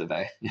happen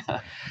today.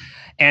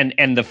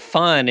 And the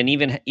fun, and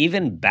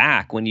even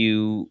back when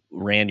you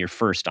ran your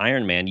first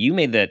Ironman, you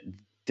made that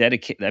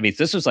dedicated. I mean,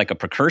 this was like a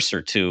precursor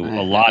to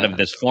a lot of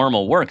this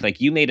formal work. Like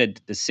you made a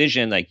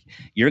decision, like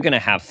you're going to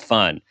have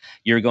fun.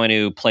 You're going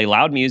to play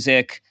loud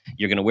music.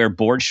 You're going to wear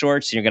board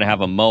shorts. And you're going to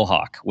have a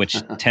mohawk, which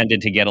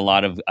tended to get a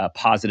lot of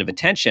positive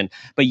attention.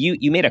 But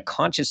you made a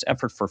conscious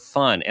effort for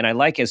fun, and I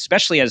like it,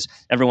 especially as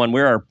everyone.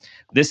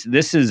 This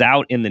is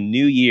out in the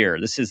new year.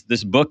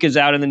 This book is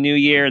out in the new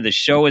year. The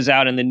show is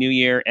out in the new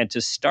year, and to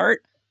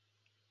start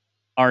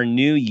our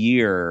new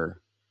year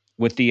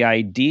with the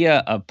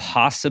idea of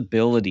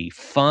possibility,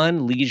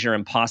 fun, leisure,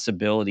 and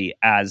possibility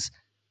as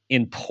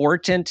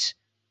important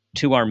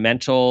to our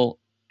mental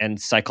and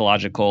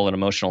psychological and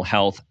emotional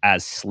health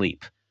as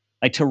sleep.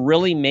 Like to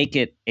really make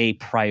it a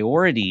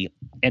priority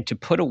and to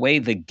put away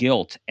the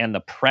guilt and the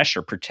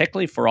pressure,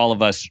 particularly for all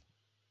of us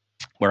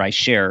where I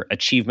share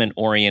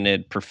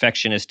achievement-oriented,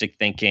 perfectionistic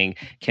thinking,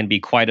 can be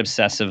quite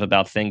obsessive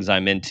about things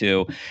I'm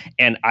into.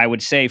 And I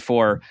would say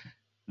for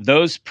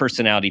those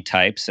personality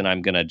types, and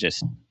I'm going to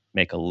just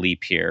make a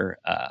leap here,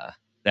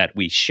 that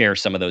we share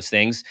some of those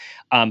things.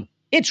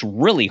 It's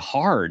really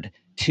hard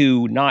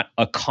to not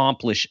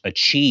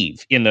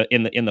achieve in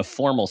the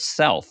formal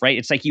self, right?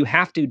 It's like you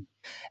have to,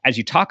 as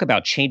you talk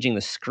about changing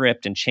the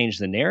script and change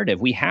the narrative,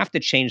 we have to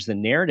change the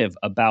narrative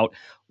about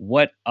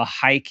what a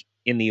hike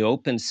in the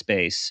open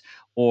space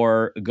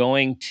or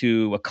going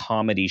to a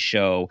comedy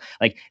show,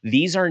 like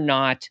these are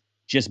not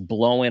just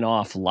blowing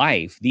off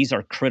life. These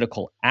are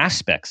critical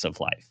aspects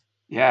of life.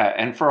 Yeah,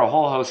 and for a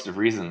whole host of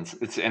reasons.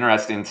 It's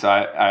interesting. So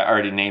I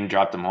already name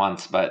dropped him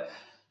once, but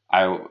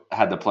I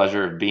had the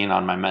pleasure of being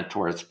on my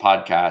mentor's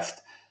podcast,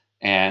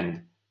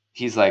 and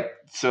he's like,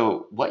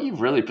 so what you've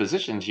really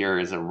positioned here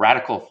is a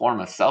radical form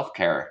of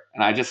self-care.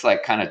 And I just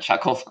like kind of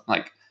chuckled,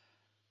 like,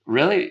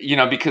 really?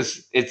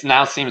 Because it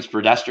now seems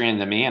pedestrian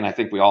to me, and I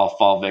think we all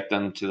fall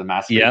victim to the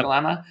Maslow's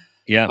dilemma.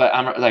 Yeah. But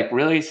I'm like,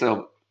 really?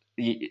 So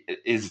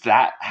is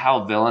that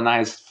how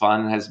villainized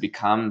fun has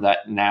become,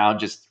 that now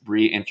just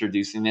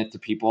reintroducing it to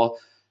people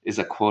is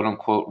a quote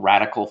unquote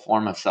radical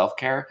form of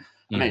self-care?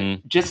 I mean,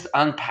 Mm-hmm. just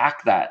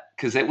unpack that,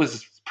 because it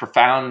was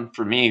profound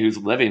for me who's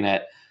living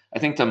it. I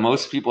think to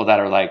most people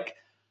that are like,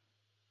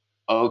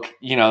 okay,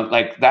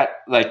 like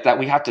that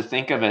we have to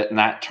think of it in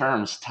that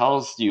terms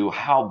tells you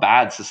how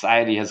bad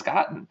society has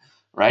gotten,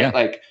 right? Yeah.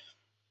 Like,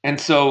 and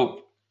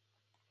so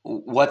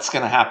what's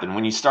going to happen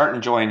when you start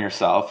enjoying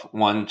yourself?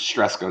 One,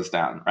 stress goes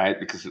down, right?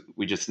 Because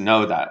we just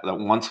know that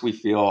once we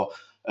feel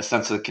a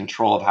sense of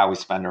control of how we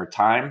spend our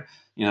time,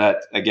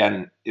 that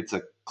again, it's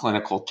a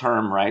clinical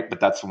term, right? But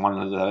that's one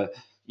of the,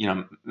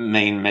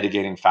 main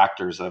mitigating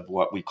factors of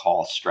what we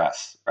call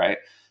stress, right?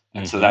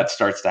 And so Mm-hmm. that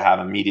starts to have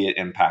immediate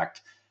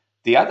impact.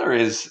 The other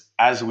is,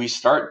 as we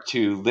start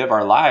to live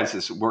our lives,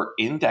 as we're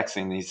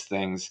indexing these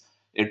things,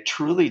 it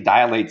truly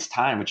dilates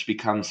time, which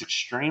becomes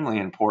extremely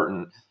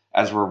important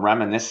as we're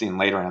reminiscing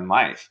later in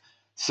life.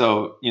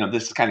 So,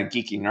 this is kind of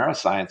geeky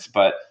neuroscience,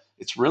 but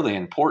it's really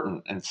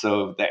important. And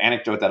so the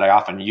anecdote that I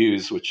often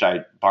use, which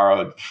I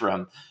borrowed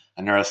from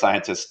a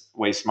neuroscientist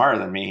way smarter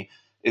than me,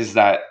 is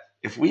that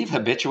if we've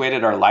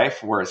habituated our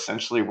life where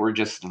essentially we're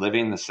just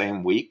living the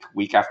same week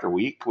after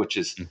week, which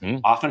is Mm-hmm.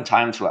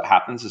 oftentimes what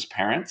happens as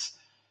parents,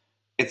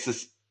 it's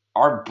this,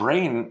 our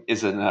brain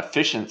is an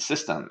efficient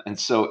system, and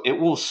so it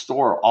will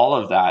store all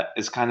of that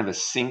as kind of a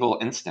single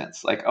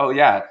instance, like, oh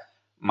yeah,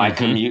 my Mm-hmm.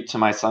 commute to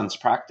my son's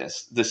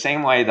practice. The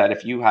same way that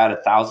if you had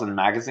 1,000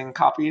 magazine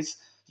copies,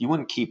 you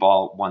wouldn't keep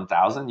all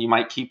 1,000, you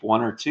might keep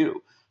one or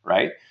two,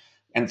 right?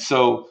 And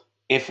so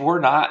if we're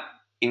not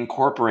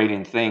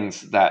incorporating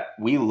things that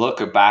we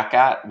look back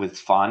at with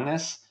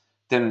fondness,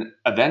 then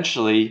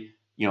eventually,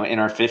 in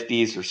our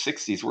 50s or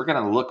 60s, we're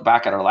going to look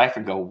back at our life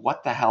and go,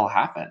 what the hell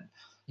happened?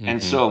 And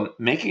Mm-hmm. so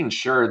making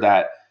sure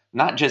that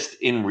not just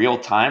in real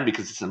time,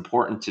 because it's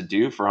important to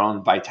do for our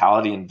own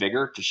vitality and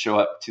vigor to show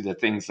up to the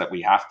things that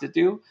we have to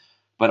do,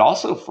 but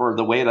also for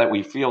the way that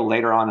we feel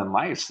later on in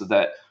life, so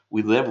that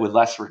we live with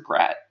less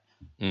regret.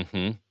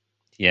 Mm-hmm.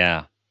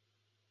 Yeah.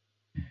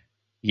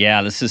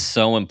 Yeah, this is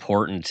so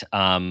important.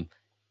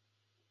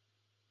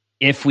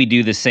 If we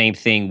do the same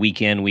thing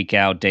week in, week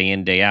out, day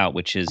in, day out,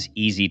 which is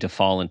easy to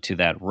fall into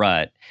that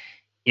rut,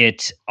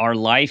 our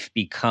life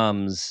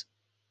becomes,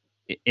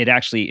 it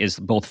actually is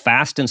both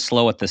fast and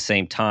slow at the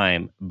same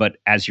time. But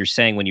as you're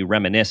saying, when you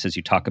reminisce, as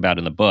you talk about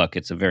in the book,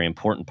 it's a very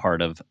important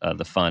part of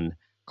the fun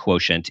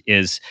quotient,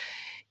 is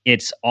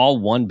it's all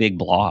one big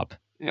blob.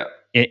 Yeah,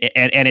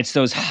 And it's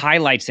those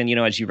highlights. And,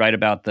 as you write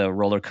about the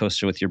roller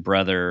coaster with your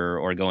brother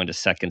or going to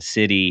Second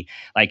City,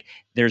 like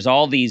there's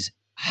all these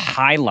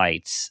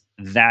highlights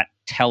that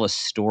tell a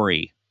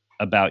story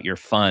about your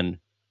fun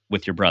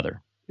with your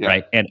brother, yeah,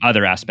 right? And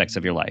other aspects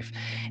of your life.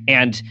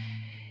 And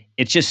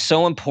it's just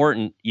so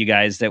important, you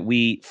guys, that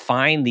we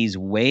find these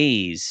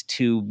ways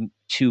to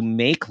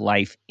make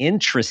life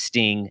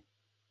interesting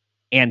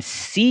and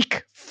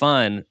seek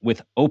fun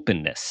with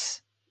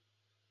openness.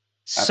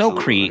 So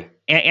absolutely.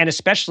 and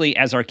especially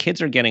as our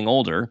kids are getting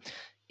older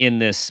in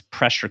this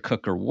pressure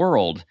cooker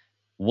world,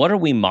 what are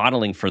we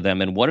modeling for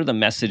them, and what are the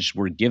message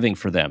we're giving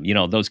for them?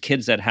 Those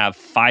kids that have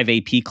 5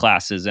 AP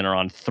classes and are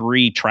on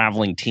 3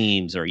 traveling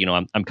teams, or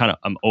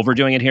I'm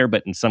overdoing it here,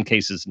 but in some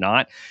cases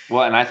not.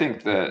 Well, and I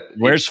think that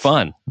Where's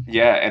fun?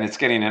 yeah, and it's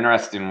getting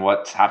interesting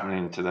what's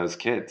happening to those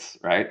kids,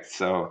 right?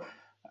 So,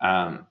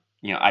 I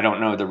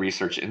don't know the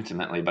research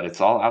intimately, but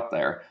it's all out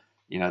there,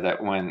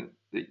 that when,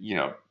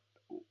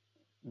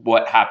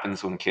 what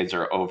happens when kids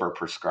are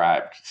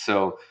overprescribed.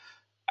 So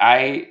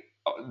I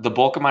the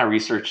bulk of my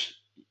research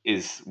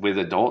is with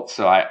adults,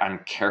 so I'm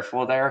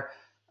careful there,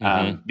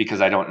 Mhm. because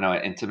I don't know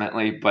it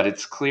intimately. But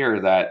it's clear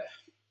that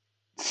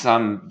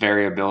some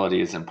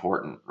variability is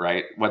important,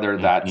 right? Whether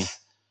Mhm. that's,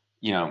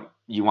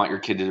 you want your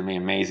kid to be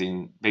an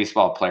amazing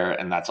baseball player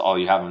and that's all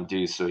you have him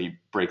do, so he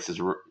breaks his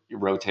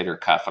rotator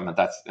cuff. I mean,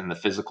 that's in the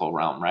physical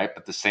realm, right?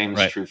 But the same is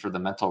Right. true for the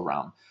mental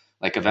realm.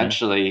 Like Mhm.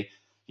 eventually,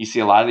 you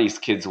see a lot of these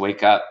kids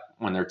wake up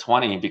when they're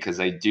 20 because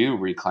they do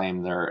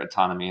reclaim their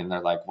autonomy and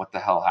they're like, what the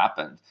hell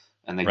happened?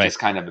 And they Right. just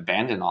kind of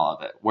abandon all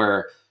of it.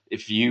 Where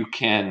if you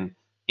can,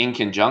 in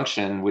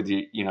conjunction with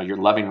your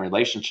loving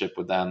relationship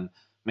with them,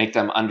 make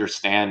them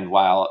understand,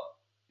 while,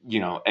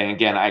 and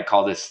again, I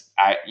call this,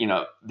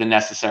 the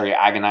necessary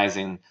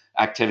agonizing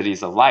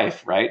activities of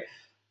life, right?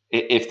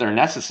 If they're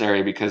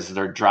necessary because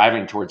they're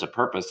driving towards a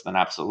purpose, then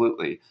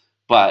absolutely.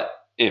 But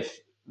if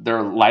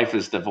their life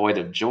is devoid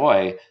of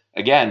joy,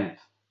 again,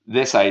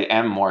 this I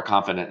am more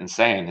confident in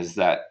saying, is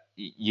that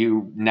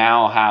you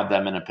now have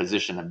them in a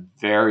position of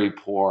very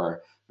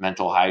poor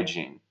mental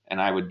hygiene.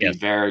 And I would be Yes.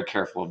 very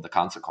careful of the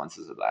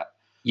consequences of that.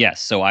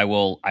 Yes. So I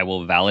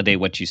will validate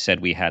what you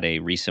said. We had a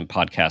recent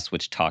podcast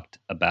which talked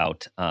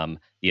about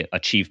the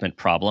achievement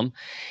problem.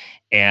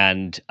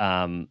 And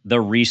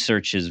the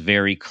research is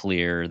very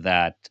clear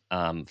that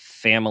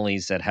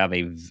families that have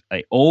a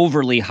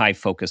overly high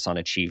focus on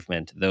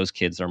achievement, those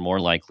kids are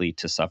more likely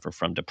to suffer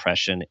from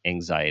depression,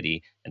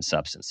 anxiety, and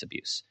substance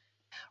abuse.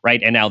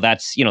 right? And now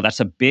that's, that's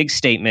a big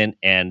statement,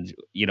 and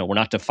we're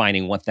not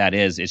defining what that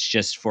is. It's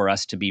just for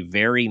us to be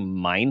very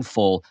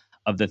mindful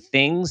of the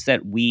things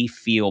that we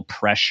feel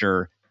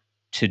pressure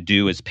to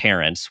do as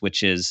parents,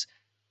 which is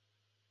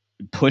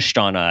pushed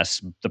on us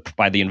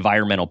by the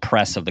environmental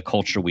press of the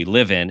culture we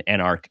live in,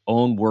 and our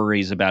own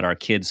worries about our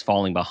kids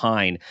falling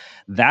behind.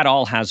 That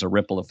all has a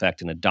ripple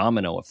effect and a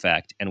domino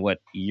effect. And what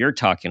you're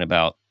talking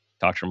about,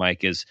 Dr.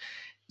 Mike, is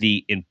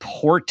the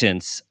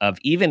importance of,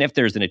 even if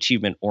there's an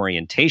achievement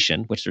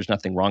orientation, which there's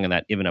nothing wrong in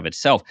that even of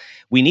itself,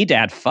 we need to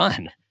add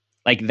fun.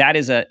 Like that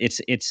is it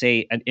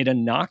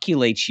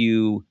inoculates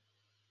you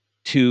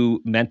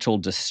to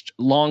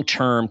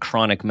long-term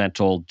chronic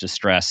mental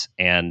distress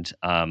and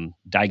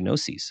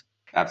diagnoses.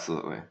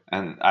 Absolutely.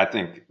 And I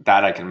think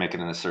that I can make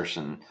an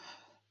assertion,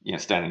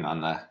 standing on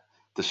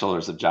the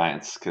shoulders of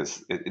giants,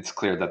 because it's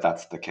clear that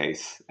that's the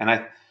case.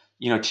 And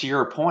to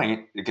your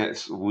point,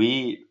 because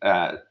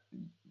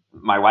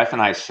my wife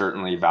and I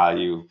certainly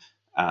value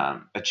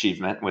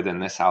achievement within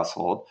this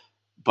household,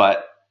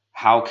 but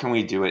how can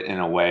we do it in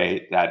a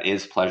way that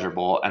is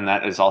pleasurable and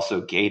that is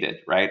also gated,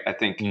 right? I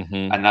think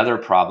another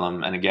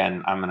problem, and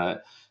again, I'm going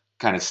to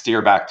kind of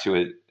steer back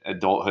to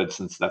adulthood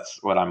since that's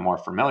what I'm more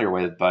familiar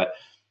with, but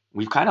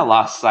we've kind of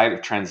lost sight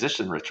of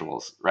transition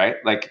rituals, right?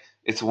 Like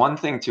it's one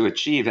thing to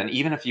achieve, and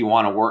even if you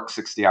want to work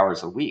 60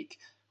 hours a week,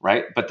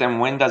 right? But then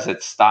when does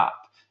it stop?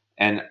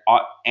 And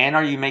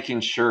are you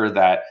making sure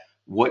that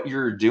what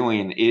you're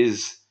doing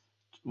is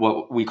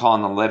what we call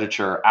in the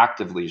literature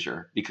active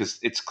leisure? Because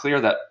it's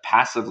clear that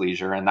passive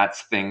leisure, and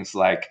that's things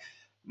like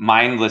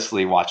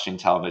mindlessly watching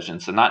television.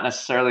 So not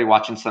necessarily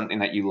watching something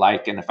that you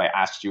like, and if I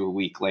asked you a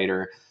week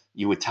later,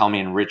 you would tell me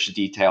in rich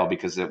detail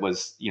because it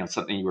was,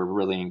 something you were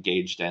really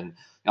engaged in.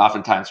 And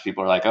oftentimes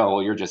people are like, oh,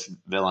 well, you're just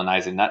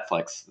villainizing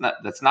Netflix.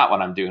 That's not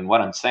what I'm doing.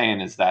 What I'm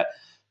saying is that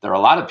there are a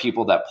lot of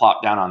people that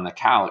plop down on the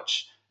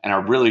couch and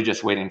are really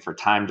just waiting for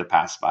time to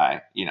pass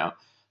by,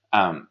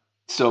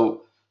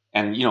 So,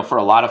 and, for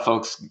a lot of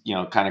folks,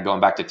 kind of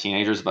going back to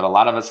teenagers, but a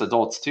lot of us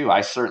adults too,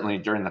 I certainly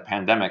during the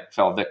pandemic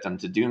fell victim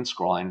to doom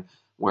scrolling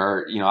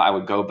where, I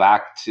would go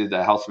back to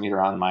the health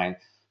meter on my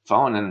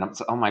phone and I'm,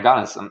 oh my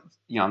goodness,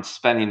 I'm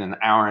spending an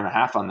hour and a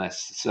half on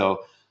this.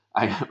 So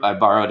I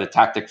borrowed a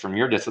tactic from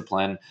your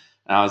discipline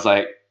and I was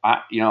like,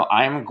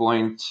 I'm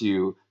going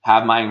to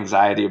have my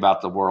anxiety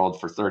about the world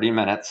for 30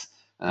 minutes.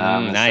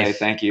 I'm going to say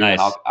thank you, nice.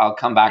 and I'll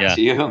come back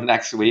to you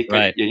next week.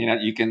 Right.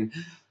 You can,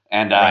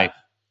 and right.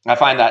 I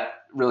find that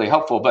really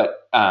helpful.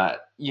 But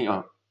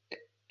in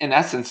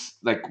essence,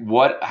 like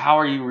how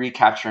are you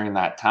recapturing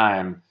that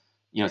time?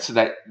 So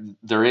that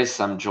there is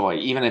some joy,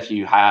 even if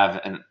you have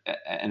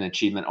an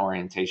achievement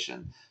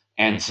orientation.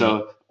 And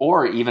so,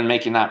 or even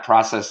making that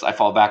process, I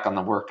fall back on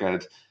the work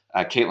of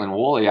Caitlin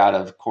Woolley out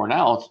of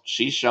Cornell.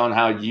 She's shown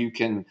how you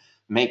can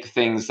make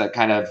things that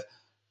kind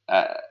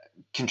of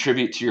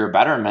contribute to your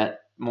betterment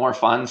more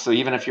fun. So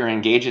even if you're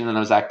engaging in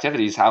those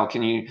activities, how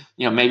can you,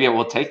 maybe it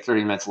will take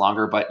 30 minutes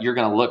longer, but you're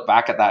going to look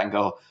back at that and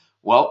go,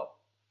 well,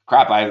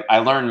 crap, I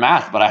learned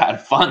math, but I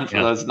had fun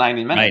for those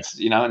 90 minutes,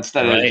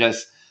 instead of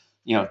just,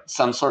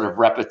 some sort of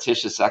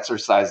repetitious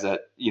exercise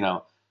that,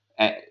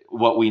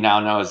 what we now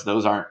know is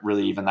those aren't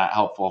really even that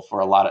helpful for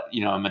a lot of,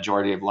 a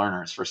majority of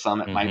learners. For some,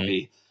 it might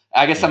be.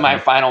 I guess my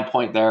final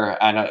point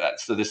there, I know,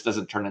 so this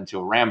doesn't turn into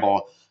a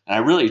ramble, and I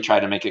really try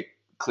to make it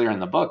clear in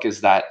the book,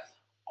 is that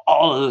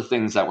all of the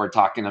things that we're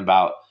talking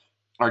about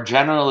are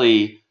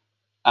generally,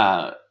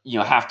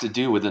 have to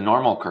do with the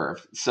normal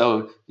curve.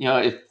 So,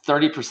 if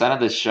 30% of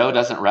this show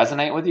doesn't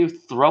resonate with you,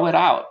 throw it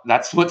out.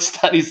 That's what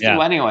studies do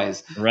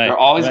anyways. Right. There are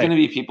always going to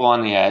be people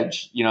on the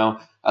edge.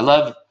 I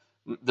love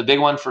the big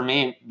one for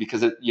me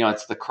because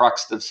it's the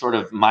crux of sort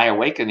of my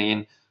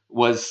awakening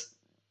was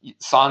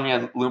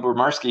Sonia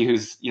Lubomirsky,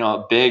 who's,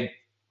 a big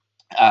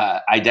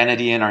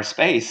identity in our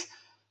space,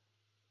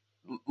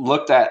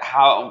 looked at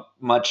how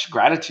much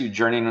gratitude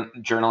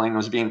journaling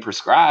was being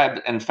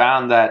prescribed and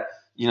found that,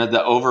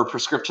 the over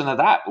prescription of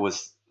that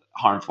was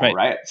harmful.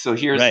 Right. So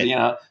here's,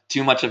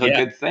 too much of a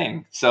good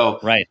thing. So,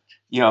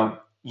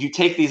 you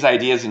take these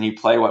ideas and you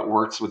play what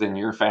works within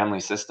your family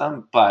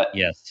system, but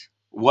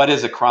what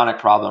is a chronic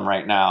problem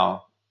right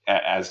now,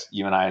 as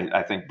you and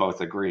I think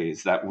both agree,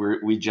 is that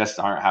we just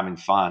aren't having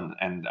fun,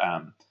 and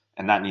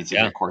that needs to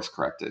get course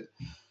corrected.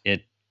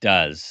 It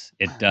does.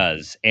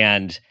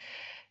 And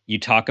you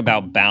talk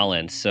about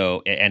balance.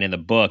 So, and in the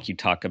book, you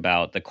talk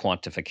about the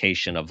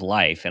quantification of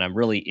life. And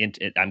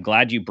I'm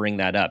glad you bring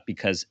that up,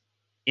 because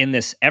in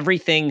this,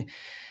 everything,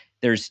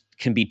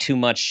 can be too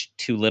much,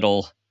 too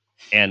little,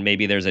 and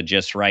maybe there's a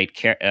just right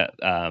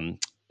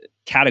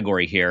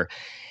category here.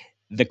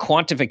 The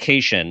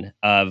quantification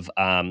of,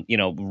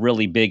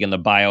 really big in the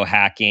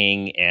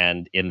biohacking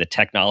and in the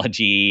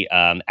technology,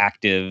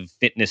 active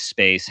fitness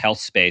space, health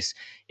space,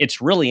 it's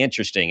really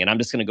interesting. And I'm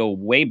just going to go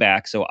way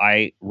back. So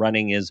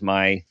running is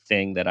my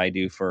thing that I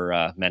do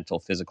for mental,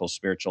 physical,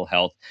 spiritual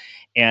health.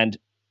 And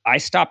I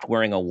stopped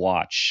wearing a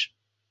watch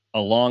a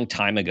long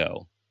time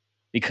ago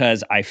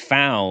because I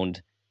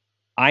found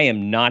I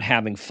am not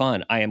having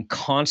fun. I am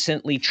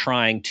constantly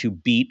trying to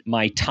beat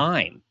my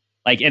time.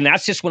 Like, and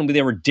that's just when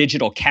there were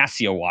digital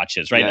Casio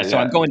watches, right? Yeah, So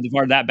I'm yeah. going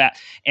far that back.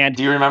 And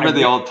Do you remember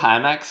the old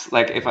Timex?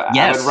 Like if I would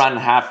yes, run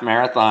half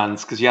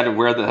marathons because you had to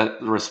wear the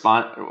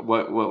response,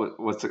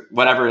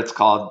 whatever it's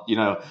called,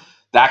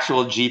 the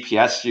actual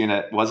GPS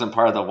unit wasn't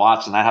part of the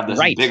watch, and I have this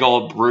right. big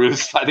old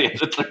bruise by the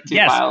end of 13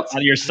 Yes, miles.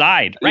 on your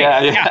side, right?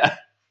 Yeah, Yeah, yeah.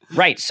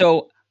 right.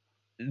 So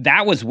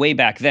that was way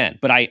back then,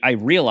 but I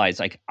realized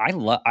like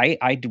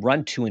I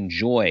run to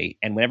enjoy,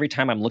 and when every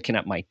time I'm looking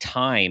at my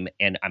time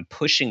and I'm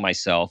pushing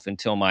myself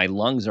until my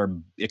lungs are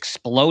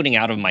exploding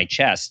out of my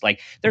chest,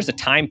 like there's a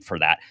time for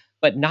that,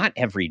 but not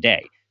every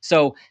day.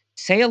 So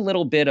say a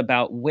little bit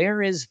about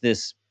where is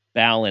this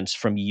balance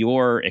from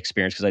your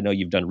experience, because I know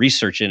you've done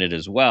research in it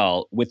as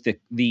well, with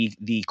the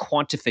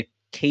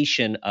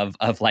quantification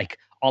of like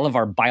all of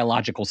our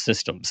biological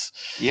systems.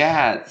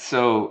 Yeah,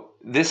 so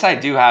this I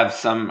do have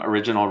some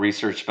original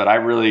research, but I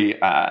really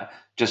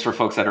just for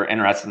folks that are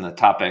interested in the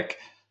topic,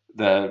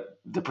 the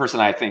person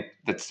I think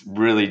that's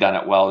really done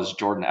it well is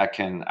Jordan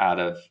Etkin out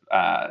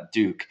of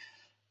Duke,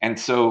 and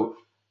so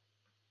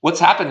what's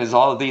happened is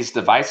all of these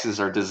devices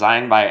are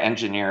designed by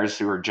engineers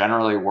who are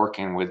generally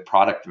working with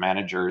product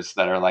managers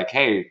that are like,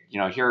 hey,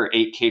 here are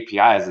 8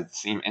 KPIs that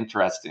seem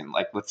interesting.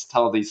 Like, let's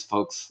tell these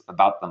folks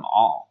about them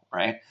all,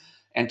 right?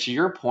 And to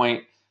your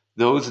point,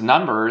 those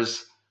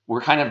numbers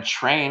we're kind of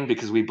trained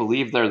because we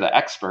believe they're the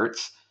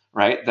experts,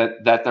 right?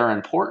 That they're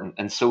important.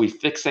 And so we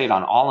fixate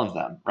on all of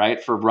them,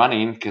 right? For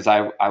running, because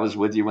I was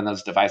with you when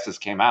those devices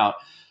came out.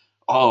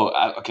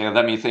 Oh, okay,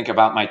 let me think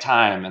about my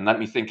time and let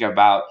me think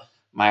about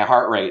my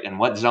heart rate and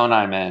what zone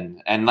I'm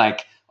in. And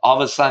like all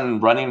of a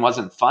sudden, running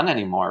wasn't fun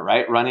anymore,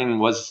 right? Running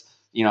was,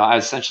 I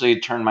essentially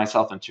turned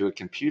myself into a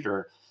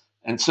computer.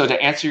 And so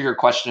to answer your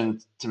question,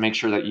 to make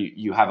sure that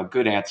you have a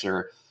good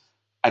answer,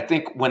 I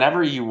think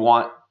whenever you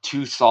want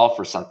to solve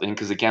for something,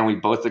 because again, we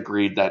both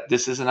agreed that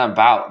this isn't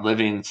about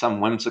living some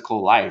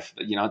whimsical life.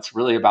 It's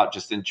really about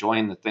just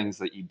enjoying the things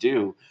that you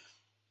do.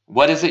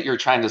 What is it you're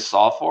trying to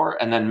solve for?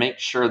 And then make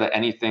sure that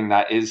anything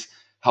that is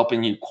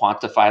helping you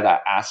quantify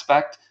that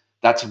aspect,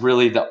 that's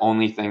really the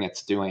only thing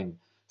it's doing.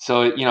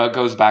 So, it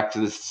goes back to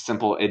this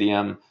simple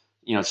idiom,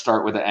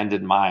 start with an end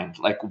in mind.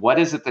 Like, what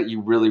is it that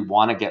you really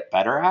want to get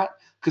better at?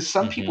 Because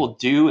some Hmm. people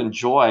do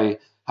enjoy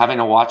having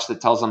a watch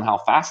that tells them how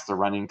fast they're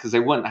running because they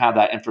wouldn't have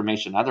that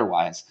information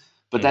otherwise,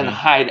 but then Hmm.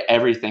 hide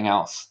everything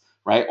else,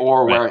 right?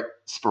 Or Right. wear it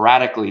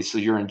sporadically so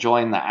you're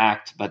enjoying the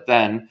act, but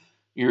then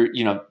you're,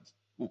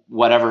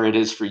 whatever it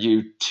is for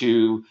you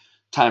 2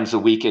 times a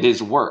week, it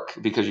is work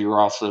because you're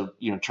also,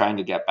 trying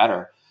to get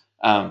better.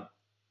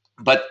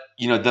 But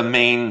the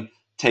main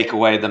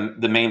takeaway,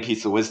 the main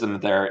piece of wisdom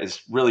there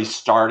is really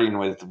starting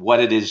with what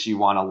it is you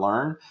want to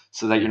learn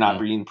so that you're not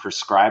Hmm. being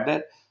prescribed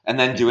it, and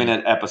then doing Hmm.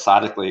 it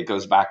episodically. It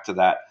goes back to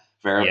that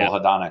variable Yeah.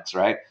 hedonics,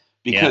 right?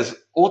 Yeah. Because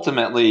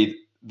ultimately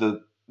the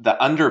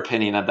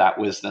underpinning of that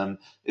wisdom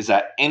is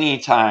that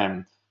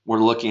anytime we're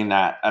looking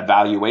at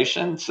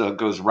evaluation, so it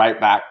goes right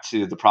back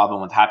to the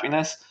problem with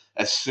happiness.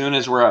 As soon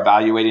as we're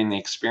evaluating the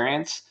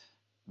experience,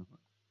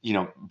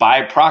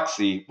 by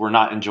proxy, we're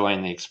not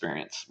enjoying the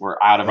experience. We're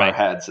out of our Right.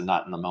 heads and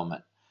not in the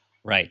moment.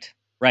 Right.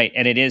 Right.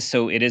 And it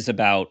is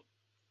about,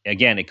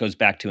 again, it goes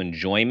back to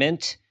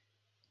enjoyment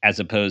as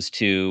opposed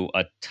to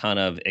a ton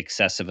of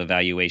excessive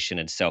evaluation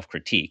and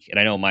self-critique. And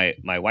I know my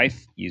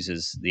wife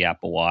uses the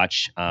Apple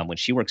Watch when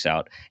she works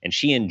out, and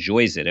she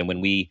enjoys it. And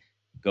when we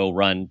go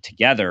run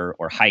together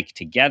or hike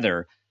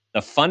together,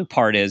 the fun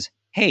part is,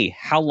 hey,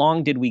 how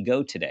long did we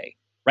go today?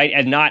 Right.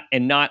 And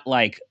not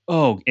like,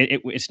 oh,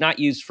 it's not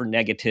used for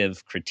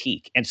negative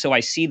critique. And so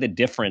I see the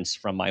difference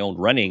from my own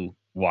running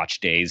watch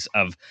days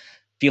of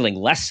feeling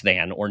less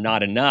than or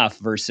not enough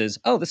versus,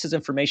 oh, this is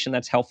information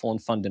that's helpful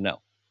and fun to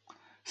know.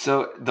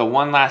 So the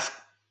one last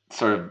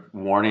sort of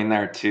warning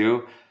there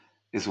too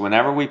is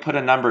whenever we put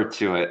a number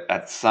to it,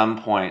 at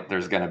some point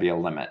there's going to be a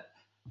limit.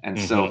 And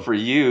so Hmm. for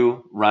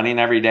you running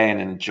every day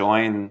and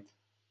enjoying,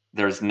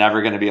 there's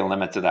never going to be a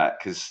limit to that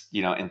because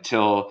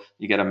until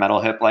you get a metal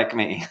hip like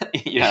me,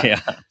 Yeah.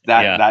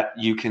 that Yeah. that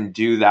you can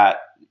do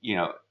that,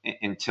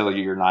 until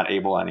you're not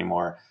able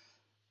anymore.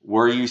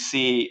 Where you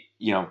see,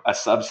 a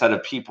subset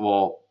of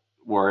people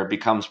where it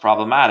becomes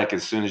problematic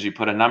as soon as you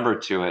put a number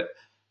to it,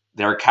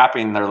 they're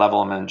capping their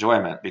level of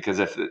enjoyment because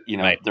if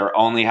Right. they're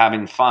only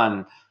having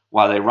fun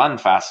while they run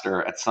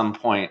faster, at some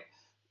point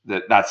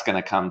that's going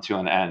to come to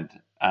an end,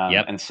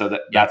 Yep. and so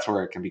Yep. that's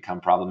where it can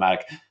become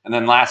problematic. And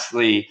then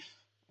lastly,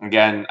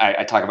 again,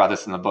 I talk about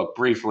this in the book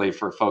briefly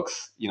for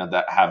folks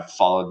that have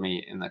followed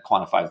me in the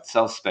quantified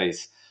self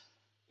space.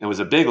 It was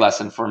a big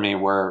lesson for me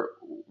where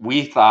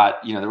we thought,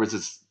 there was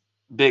this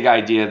big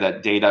idea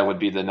that data would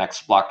be the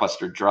next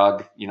blockbuster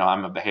drug.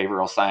 I'm a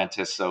behavioral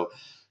scientist, so,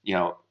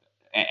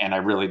 and I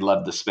really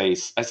loved the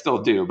space. I still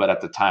do, but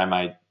at the time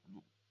I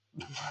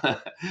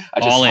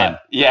just All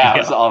thought, in. yeah, I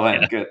was Yeah. all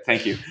in. Yeah. Good.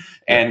 Thank you.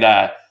 Yeah.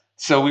 And,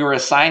 so we were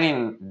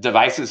assigning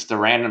devices to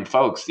random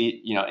folks,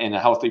 in a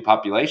healthy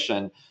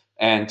population.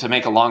 And to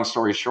make a long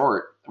story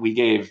short, we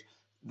gave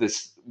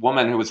this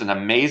woman who was an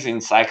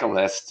amazing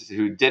cyclist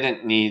who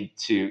didn't need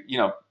to,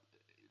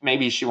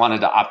 maybe she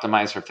wanted to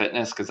optimize her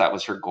fitness because that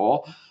was her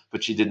goal.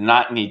 but she did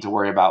not need to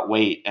worry about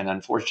weight. And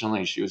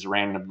unfortunately, she was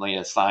randomly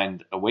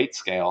assigned a weight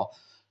scale.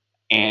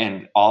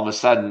 And all of a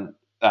sudden,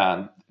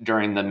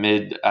 during the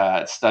mid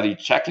study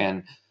check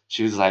in,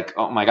 she was like,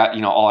 "Oh my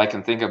God, all I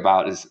can think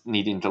about is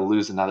needing to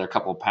lose another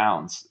couple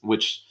pounds,"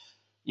 which,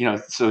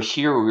 so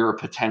here we were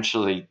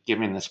potentially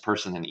giving this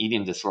person an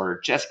eating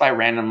disorder just by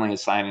randomly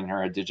assigning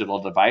her a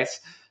digital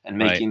device and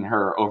making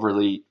her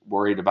overly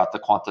worried about the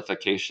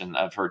quantification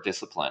of her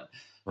discipline.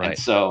 And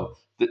so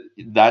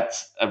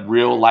that's a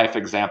real life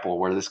example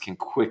where this can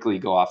quickly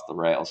go off the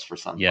rails for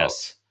some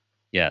folks.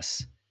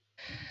 Yes.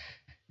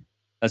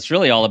 That's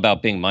really all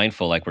about being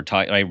mindful, like we're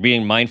talking, like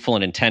being mindful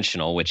and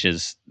intentional, which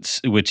is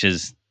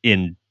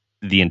in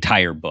the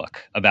entire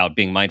book, about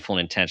being mindful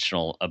and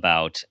intentional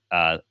about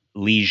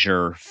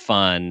leisure,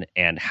 fun,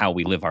 and how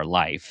we live our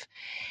life.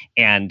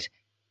 And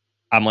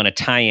I'm going to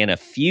tie in a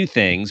few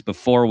things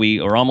before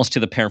we're almost to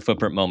the parent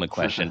footprint moment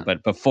question.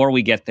 But before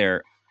we get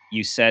there,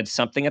 you said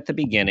something at the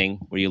beginning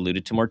where you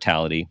alluded to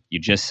mortality. You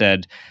just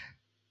said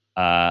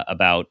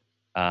about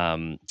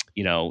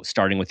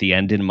starting with the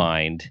end in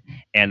mind,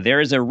 and there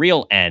is a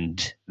real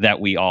end that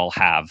we all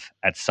have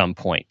at some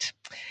point.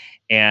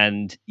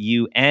 And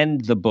you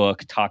end the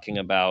book talking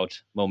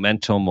about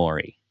memento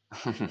mori.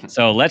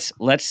 So let's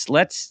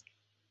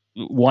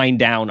wind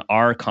down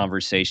our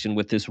conversation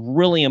with this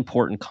really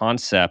important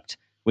concept,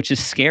 which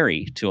is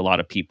scary to a lot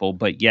of people,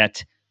 but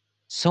yet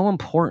so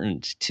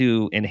important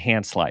to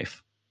enhance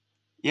life.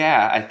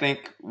 Yeah, I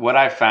think what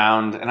I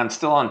found, and I'm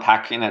still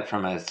unpacking it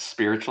from a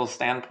spiritual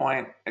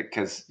standpoint,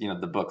 because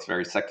the book's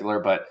very secular,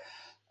 but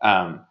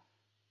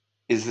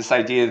is this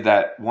idea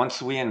that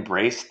once we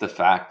embrace the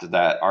fact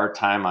that our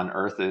time on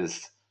Earth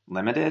is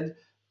limited,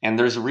 and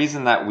there's a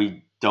reason that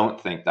we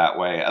don't think that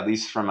way, at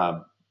least from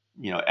a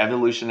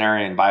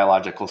evolutionary and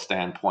biological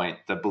standpoint,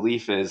 the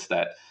belief is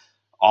that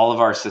all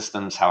of our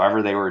systems,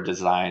 however they were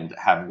designed,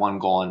 have one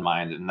goal in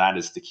mind, and that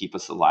is to keep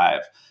us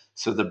alive.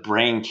 So the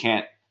brain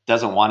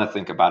doesn't want to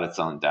think about its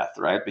own death,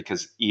 right?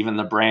 Because even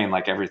the brain,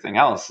 like everything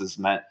else, is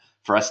meant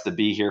for us to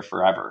be here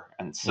forever.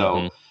 And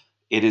so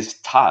it is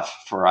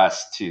tough for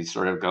us to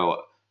sort of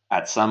go,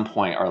 at some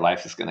point, our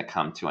life is going to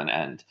come to an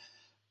end.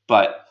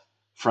 But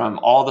from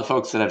all the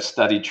folks that have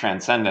studied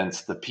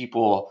transcendence, the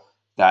people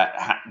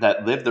that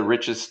live the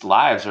richest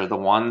lives are the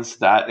ones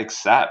that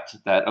accept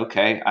that,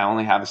 okay, I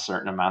only have a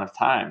certain amount of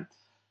time.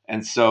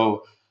 And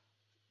so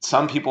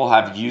some people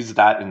have used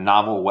that in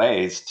novel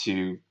ways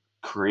to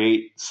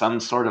create some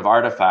sort of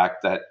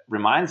artifact that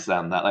reminds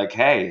them that, like,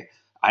 hey,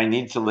 I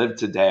need to live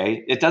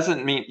today. It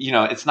doesn't mean,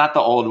 it's not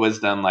the old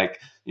wisdom, like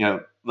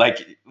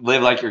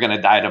live like you're going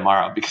to die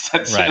tomorrow, because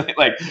that's certainly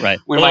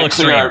we might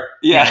clear our,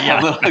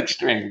 a little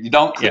extreme. You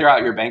don't clear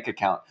out your bank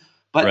account,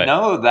 but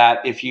know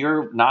that if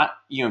you're not,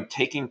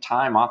 taking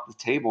time off the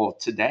table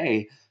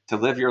today to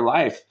live your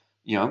life,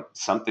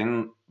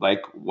 something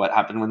like what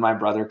happened with my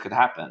brother could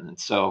happen. And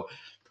so,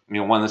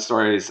 one of the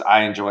stories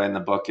I enjoy in the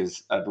book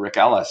is of Rick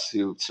Ellis,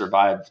 who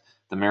survived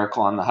the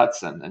miracle on the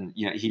Hudson. And,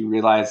 he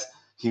realized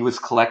he was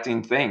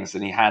collecting things,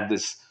 and he had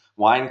this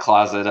wine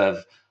closet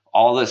of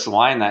all this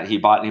wine that he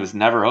bought, and he was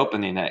never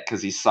opening it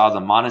because he saw the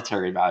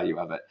monetary value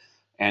of it.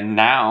 And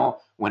now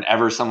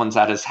whenever someone's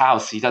at his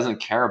house, he doesn't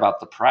care about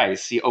the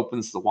price. He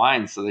opens the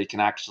wine so they can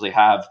actually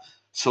have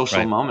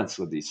social moments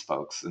with these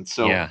folks. And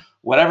so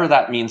whatever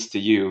that means to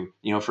you,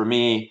 for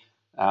me,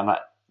 I'm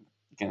not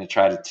going to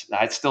try to,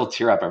 I still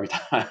tear up every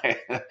time,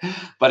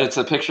 but it's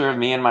a picture of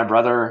me and my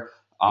brother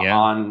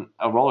on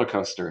a roller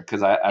coaster.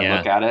 Cause I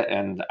look at it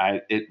and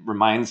it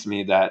reminds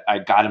me that I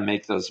got to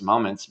make those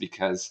moments,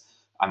 because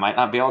I might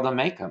not be able to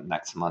make them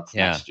next month,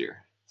 next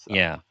year. So.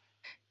 Yeah.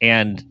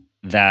 And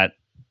that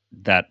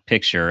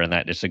picture, and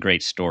that is a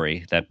great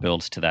story that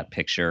builds to that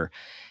picture.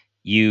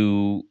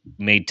 You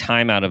made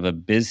time out of a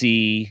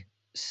busy,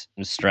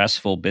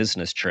 stressful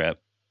business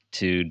trip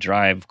to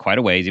drive quite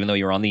a ways, even though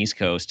you're on the East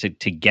Coast,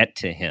 to get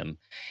to him.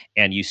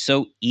 And you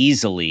so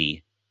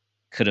easily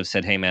could have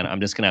said, hey, man, I'm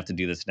just going to have to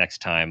do this next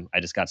time. I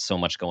just got so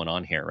much going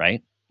on here,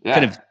 right? Yeah.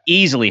 Could have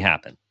easily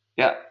happened.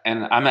 Yeah.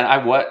 And I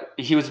mean,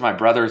 he was my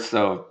brother.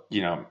 So,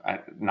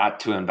 not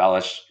to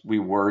embellish, we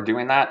were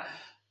doing that.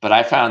 But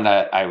I found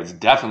that I was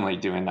definitely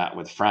doing that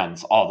with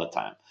friends all the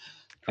time.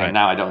 And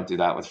now I don't do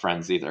that with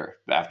friends either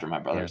after my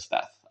brother's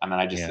death. I mean,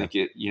 I just think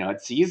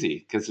it's easy,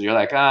 because you're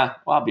like, well,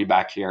 I'll be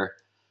back here.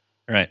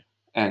 Right.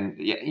 And,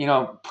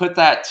 put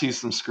that to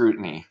some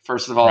scrutiny.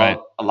 First of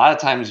all, a lot of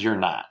times you're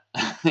not.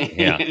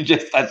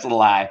 That's a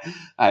lie.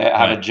 I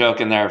have a joke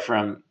in there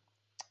from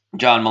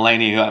John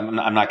Mulaney, who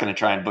I'm not going to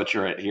try and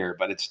butcher it here,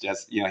 but it's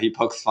just, he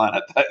pokes fun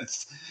at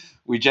that.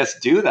 We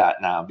just do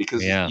that now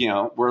because,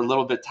 we're a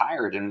little bit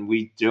tired, and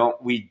we don't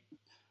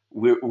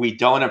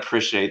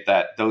appreciate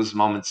that those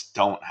moments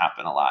don't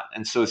happen a lot.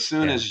 And so as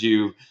soon as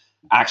you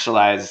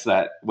actualize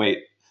that,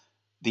 wait,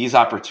 these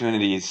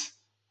opportunities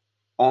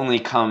only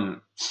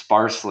come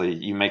sparsely,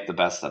 you make the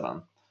best of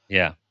them.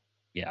 Yeah.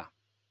 Yeah.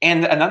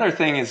 And another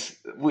thing is,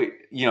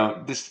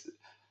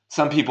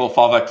 some people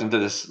fall victim to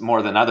this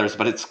more than others,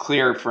 but it's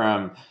clear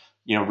from,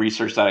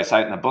 research that I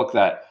cite in the book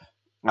that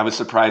I was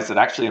surprised that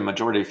actually a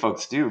majority of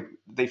folks do.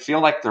 They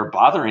feel like they're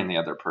bothering the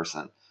other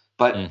person,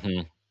 but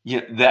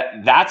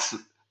Mm-hmm. that's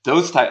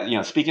those type.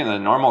 Speaking of the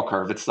normal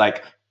curve, it's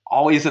like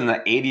always in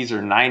the 80s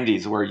or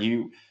 90s where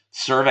you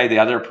survey the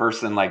other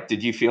person, like,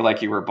 did you feel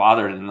like you were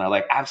bothered? And they're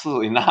like,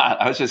 absolutely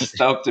not. I was just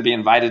stoked to be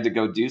invited to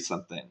go do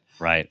something.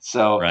 Right.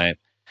 So, Right.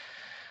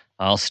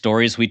 All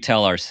stories we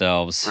tell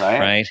ourselves, right.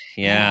 right?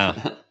 Yeah.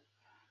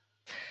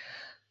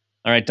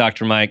 All right,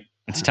 Dr. Mike,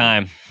 it's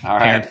time. All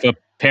Parent right.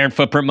 parent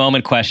footprint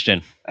moment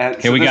question. Here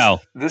So we go.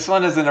 this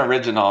one is an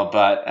original,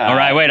 but All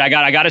right, wait. I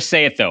got to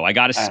say it though. I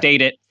got to uh,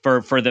 state it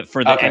for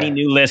the any okay.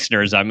 new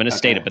listeners. I'm going to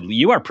state it, Okay. but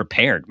you are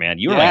prepared, man.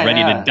 You are like Yeah,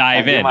 ready to yeah. I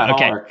dive do in. my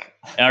Okay. homework.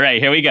 All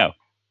right, here we go.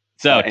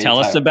 So So tell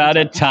us about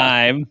a A-type.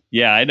 time.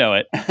 Yeah, I know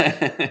it.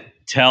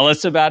 Tell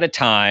us about a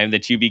time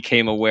that you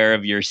became aware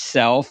of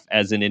yourself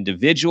as an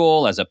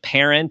individual, as a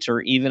parent,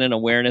 or even an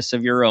awareness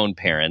of your own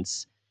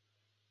parents.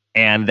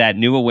 And that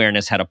new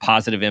awareness had a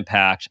positive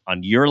impact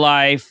on your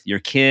life, your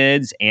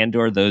kids, and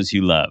or those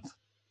you love.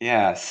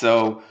 Yeah.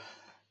 So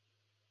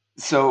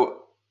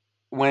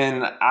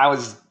when I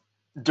was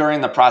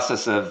during the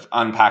process of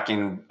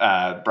unpacking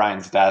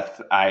Brian's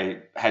death,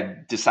 I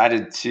had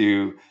decided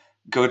to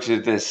go to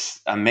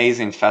this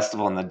amazing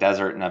festival in the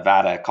desert in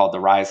Nevada called the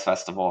Rise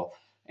Festival,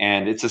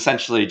 and it's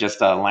essentially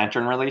just a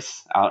lantern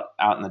release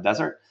out in the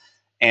desert.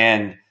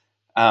 And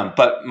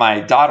but my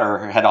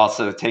daughter had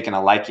also taken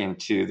a liking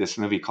to this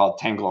movie called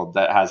Tangled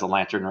that has a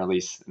lantern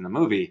release in the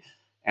movie,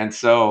 and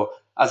so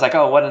I was like,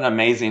 oh, what an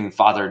amazing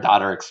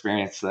father-daughter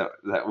experience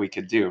that we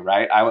could do,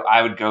 right?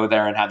 I would go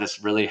there and have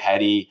this really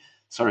heady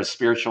sort of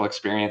spiritual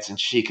experience, and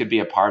she could be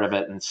a part of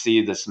it and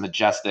see this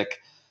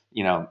majestic,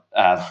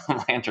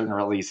 lantern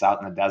release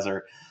out in the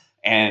desert.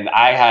 And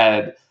I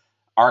had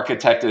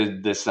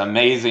architected this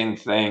amazing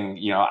thing,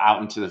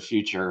 out into the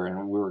future,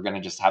 and we were going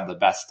to just have the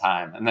best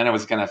time. And then it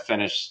was going to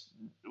finish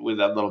with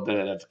a little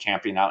bit of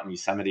camping out in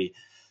Yosemite.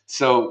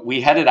 So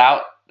we headed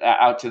out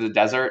to the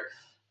desert.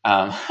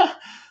 Um,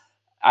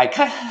 I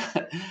kind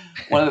of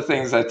one of the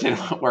things that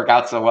didn't work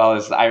out so well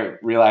is I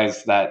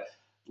realized that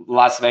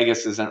Las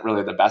Vegas isn't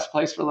really the best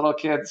place for little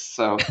kids.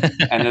 So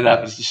ended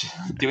up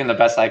doing the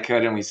best I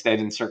could, and we stayed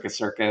in Circus,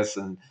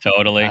 and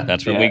Totally.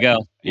 That's where we yeah, go.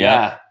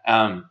 Yep.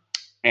 yeah.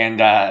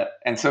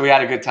 And so we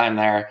had a good time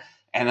there.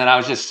 And then I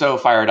was just so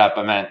fired up.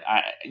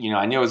 I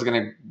knew it was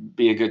going to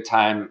be a good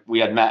time. We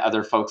had met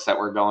other folks that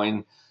were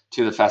going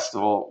to the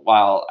festival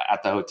while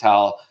at the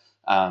hotel.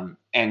 Sloan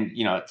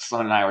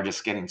and I were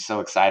just getting so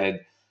excited.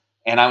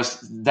 And I was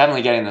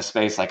definitely getting the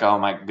space like, oh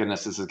my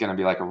goodness, this is going to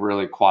be like a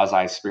really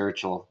quasi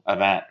spiritual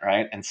event.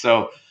 Right. And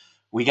so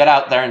we get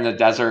out there in the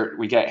desert,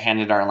 we get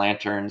handed our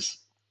lanterns,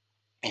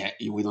 and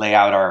we lay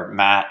out our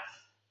mat,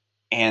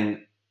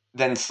 and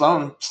then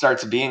Sloan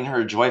starts being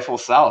her joyful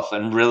self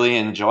and really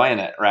enjoying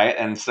it. Right.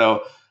 And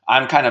so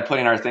I'm kind of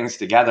putting our things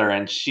together,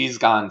 and she's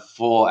gone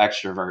full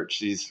extrovert.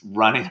 She's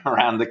running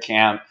around the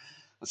camp,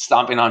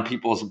 stomping on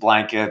people's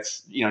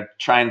blankets,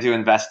 trying to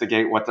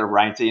investigate what they're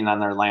writing on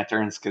their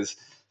lanterns, because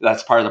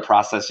that's part of the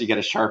process. You get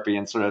a Sharpie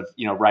and sort of,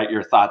 write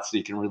your thoughts so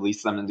you can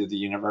release them into the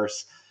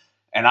universe.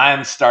 And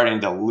I'm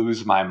starting to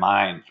lose my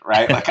mind,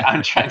 right? Like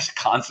I'm trying to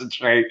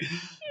concentrate.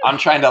 I'm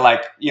trying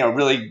to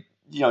really,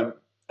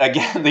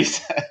 again, these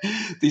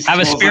have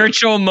a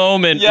spiritual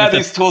moment. Yeah,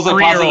 these tools of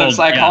positive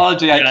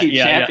psychology I keep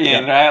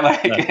championing, right?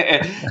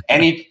 Like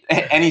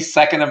any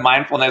second of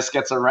mindfulness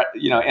gets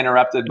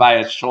interrupted by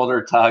a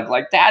shoulder tug,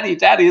 like daddy,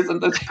 isn't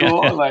this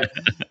cool? I'm like,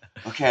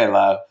 okay,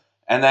 love.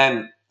 And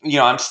then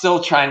I'm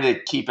still trying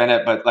to keep in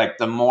it, but like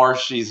the more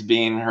she's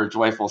being her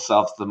joyful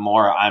self, the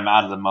more I'm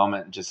out of the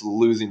moment and just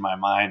losing my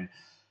mind.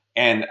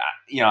 And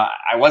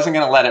I wasn't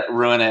going to let it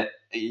ruin it.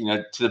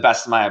 To the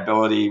best of my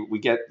ability, we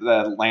get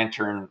the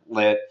lantern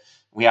lit.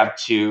 We have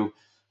two.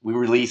 We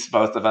release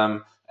both of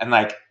them. And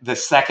like the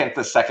second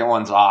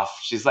one's off,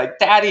 she's like,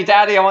 daddy,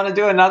 I want to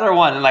do another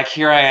one. And like,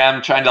 here I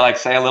am trying to like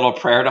say a little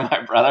prayer to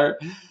my brother.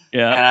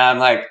 Yeah. And I'm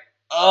like,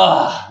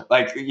 ugh,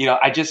 like,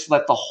 I just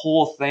let the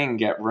whole thing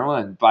get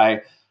ruined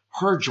by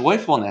her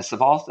joyfulness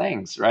of all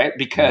things. Right.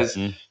 Because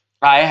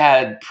I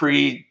had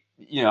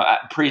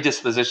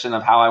predisposition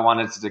of how I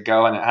wanted it to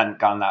go, and it hadn't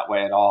gone that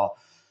way at all.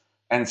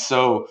 And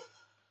so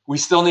we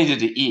still needed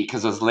to eat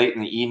because it was late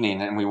in the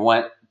evening, and we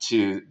went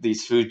to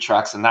these food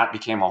trucks, and that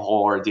became a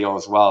whole ordeal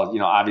as well.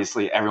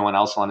 Obviously everyone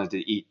else wanted to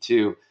eat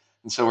too.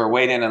 And so we're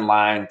waiting in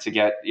line to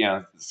get,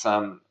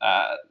 some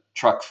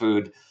truck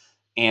food.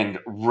 And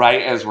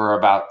right as we're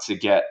about to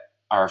get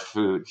our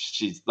food,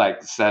 she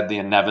like said the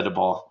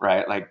inevitable,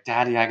 right? Like,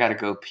 daddy, I got to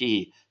go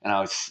pee. And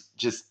I was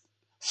just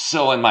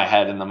so in my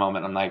head in the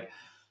moment. I'm like,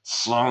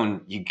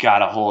 Sloan, you got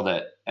to hold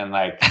it. And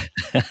like,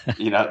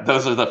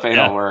 those are the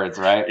fatal words,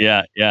 right?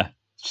 Yeah. Yeah.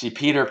 She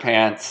peed her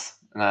pants,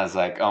 and I was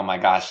like, oh my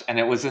gosh. And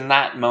it was in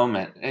that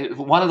moment,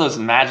 one of those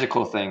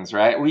magical things,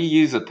 right? We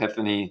use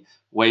epiphany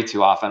way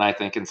too often, I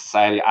think, in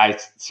society. I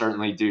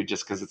certainly do,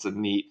 just because it's a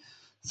neat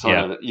sort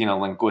of,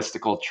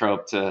 linguistical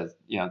trope to,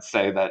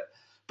 say that.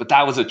 But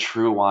that was a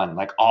true one.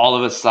 Like all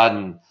of a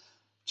sudden,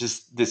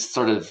 just this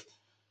sort of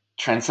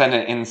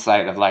transcendent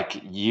insight of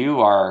like,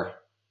 you are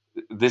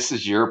this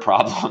is your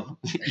problem.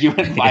 You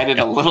invited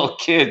a little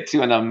kid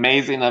to an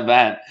amazing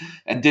event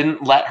and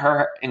didn't let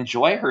her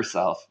enjoy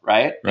herself,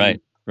 right? And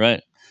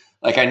Right.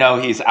 like, I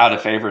know he's out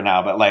of favor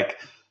now, but like,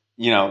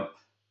 you know,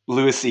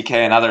 Louis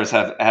C.K. and others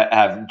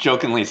have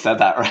jokingly said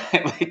that,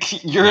 right?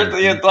 Like, you're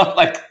the adult,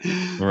 like,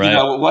 Right.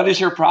 what is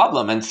your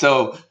problem? And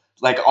so,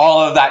 like, all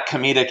of that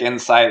comedic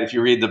insight, if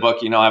you read the book,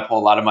 I pull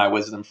a lot of my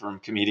wisdom from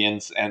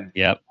comedians. And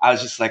I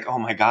was just like, oh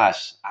my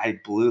gosh, I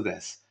blew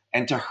this.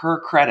 And to her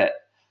credit,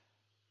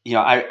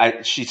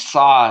 she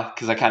saw,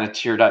 because I kind of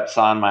teared up,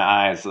 saw in my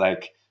eyes,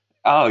 like,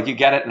 oh, you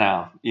get it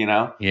now,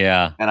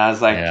 Yeah. And I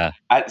was like,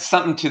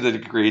 something to the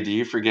degree, do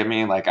you forgive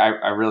me? Like,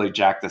 I really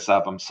jacked this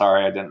up. I'm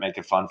sorry I didn't make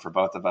it fun for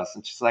both of us.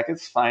 And she's like,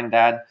 it's fine,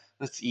 Dad.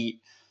 Let's eat.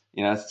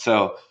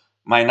 So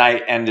my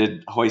night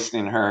ended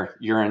hoisting her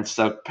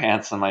urine-soaked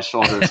pants on my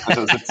shoulders,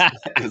 because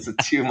it was a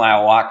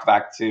 2-mile walk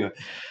back to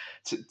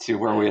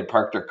where we had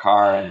parked her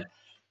car. And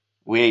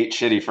we ate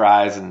shitty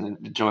fries and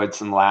enjoyed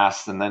some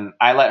laughs. And then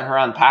I let her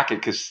unpack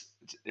it, because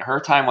her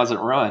time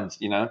wasn't ruined,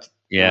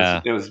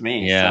 Yeah. It was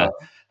me. Yeah. So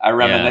I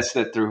reminisced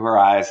it through her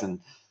eyes and,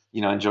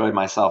 enjoyed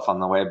myself on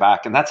the way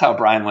back. And that's how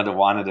Brian would have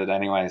wanted it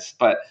anyways.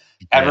 But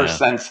ever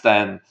since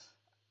then,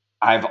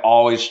 I've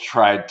always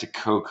tried to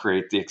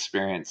co-create the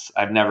experience.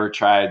 I've never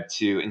tried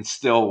to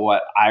instill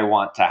what I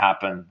want to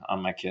happen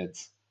on my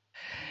kids.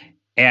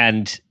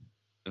 And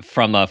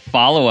from a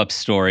follow-up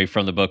story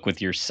from the book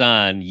with your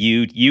son,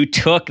 you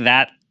took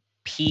that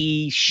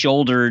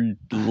pea-shouldered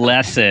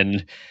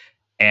lesson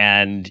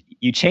and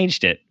you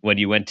changed it when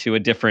you went to a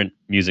different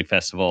music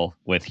festival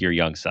with your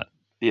young son.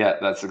 Yeah,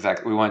 that's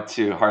exactly. We went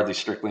to Hardly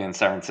Strictly in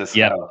San Francisco.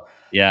 Yep.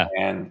 Yeah.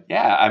 And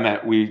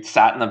we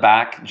sat in the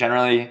back.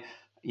 Generally,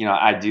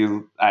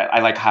 I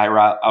like high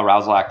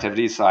arousal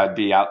activities, so I'd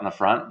be out in the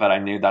front, but I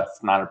knew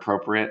that's not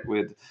appropriate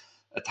with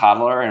a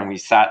toddler. And we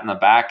sat in the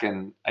back,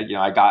 and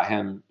I got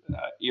him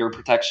ear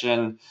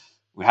protection.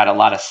 We had a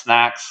lot of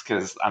snacks,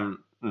 because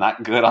I'm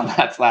not good on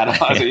that side.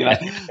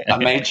 I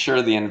made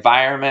sure the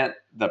environment,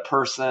 the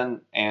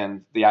person,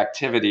 and the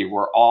activity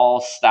were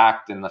all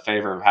stacked in the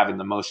favor of having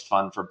the most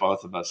fun for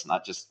both of us,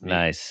 not just me.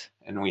 Nice.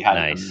 And we had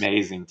an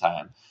amazing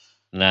time.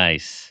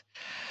 Nice.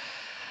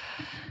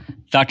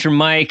 Dr.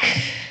 Mike,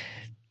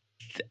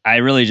 I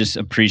really just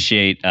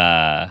appreciate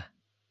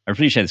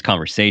this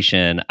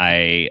conversation.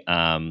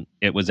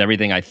 It was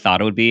everything I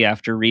thought it would be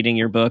after reading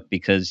your book,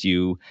 because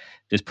you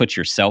just put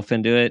yourself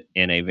into it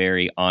in a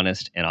very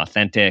honest and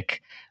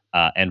authentic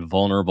and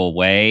vulnerable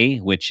way,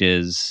 which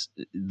is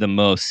the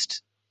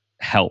most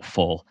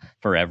helpful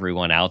for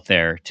everyone out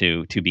there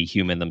to be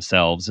human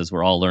themselves, as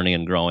we're all learning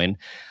and growing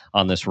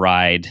on this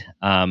ride.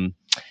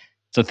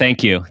 So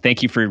thank you.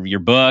 Thank you for your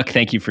book.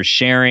 Thank you for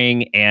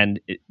sharing, and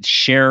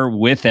share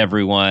with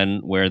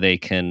everyone where they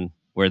can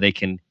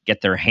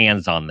get their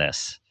hands on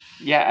this.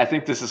 Yeah, I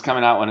think this is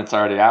coming out when it's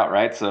already out,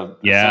 right? So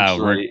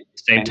we're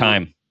same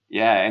time.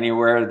 Yeah,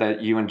 anywhere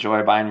that you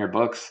enjoy buying your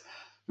books.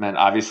 Man,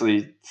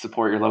 obviously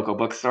support your local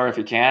bookstore if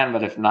you can,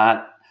 but if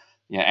not,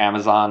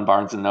 Amazon,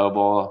 Barnes and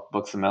Noble,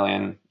 Books A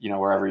Million,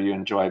 wherever you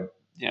enjoy,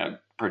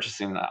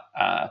 purchasing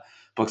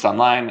books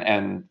online.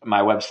 And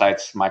my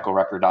website's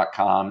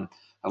michaelrucker.com.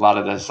 A lot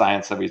of the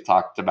science that we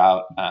talked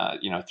about,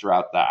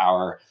 throughout the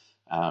hour,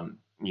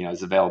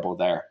 is available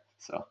there.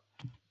 So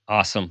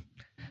awesome.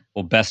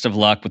 Well, best of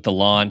luck with the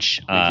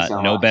launch.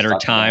 No much. better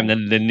time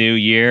than the new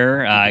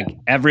year.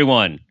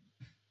 Everyone,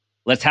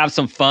 let's have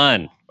some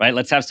fun, right?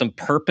 Let's have some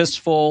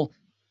purposeful,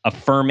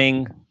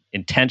 affirming,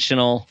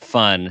 intentional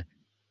fun.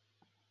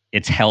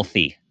 It's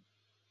healthy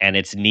and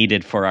it's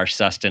needed for our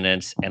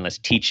sustenance. And let's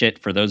teach it.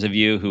 For those of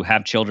you who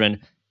have children,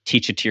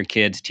 teach it to your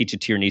kids, teach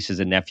it to your nieces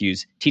and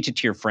nephews, teach it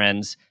to your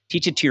friends,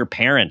 teach it to your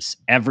parents.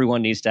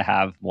 Everyone needs to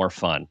have more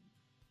fun.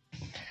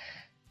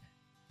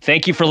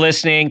 Thank you for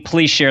listening.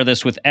 Please share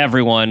this with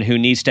everyone who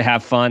needs to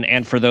have fun,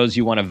 and for those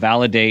who want to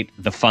validate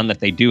the fun that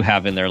they do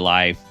have in their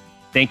life.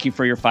 Thank you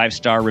for your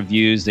 5-star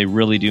reviews. They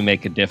really do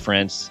make a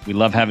difference. We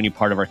love having you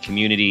part of our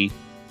community.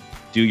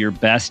 Do your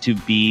best to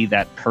be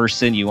that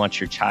person you want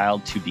your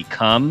child to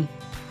become,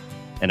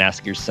 and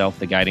ask yourself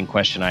the guiding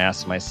question I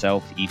ask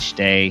myself each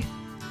day: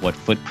 what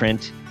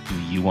footprint do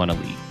you want to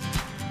leave?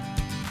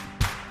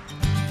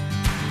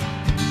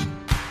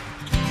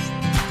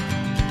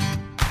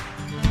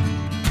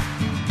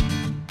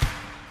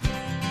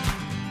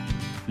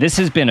 This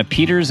has been a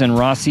Peters and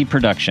Rossi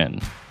production.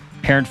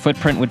 Parent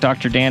Footprint with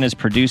Dr. Dan is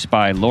produced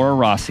by Laura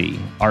Rossi.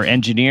 Our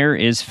engineer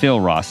is Phil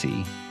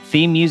Rossi.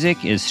 Theme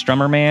music is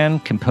Strummer Man,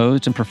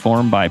 composed and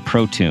performed by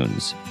Pro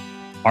Tunes.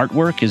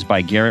 Artwork is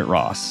by Garrett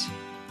Ross.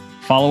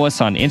 Follow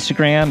us on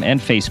Instagram and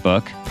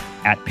Facebook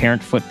at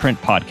Parent Footprint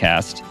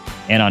Podcast,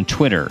 and on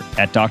Twitter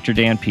at Dr.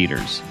 Dan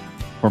Peters.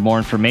 For more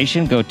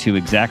information, go to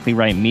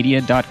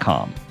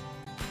exactlyrightmedia.com.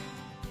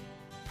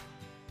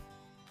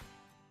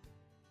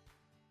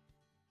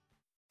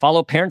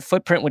 Follow Parent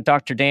Footprint with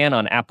Dr. Dan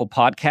on Apple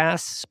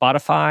Podcasts,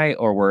 Spotify,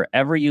 or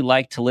wherever you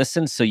like to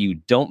listen so you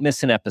don't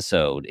miss an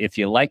episode. If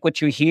you like what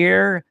you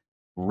hear,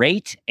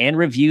 rate and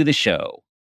review the show.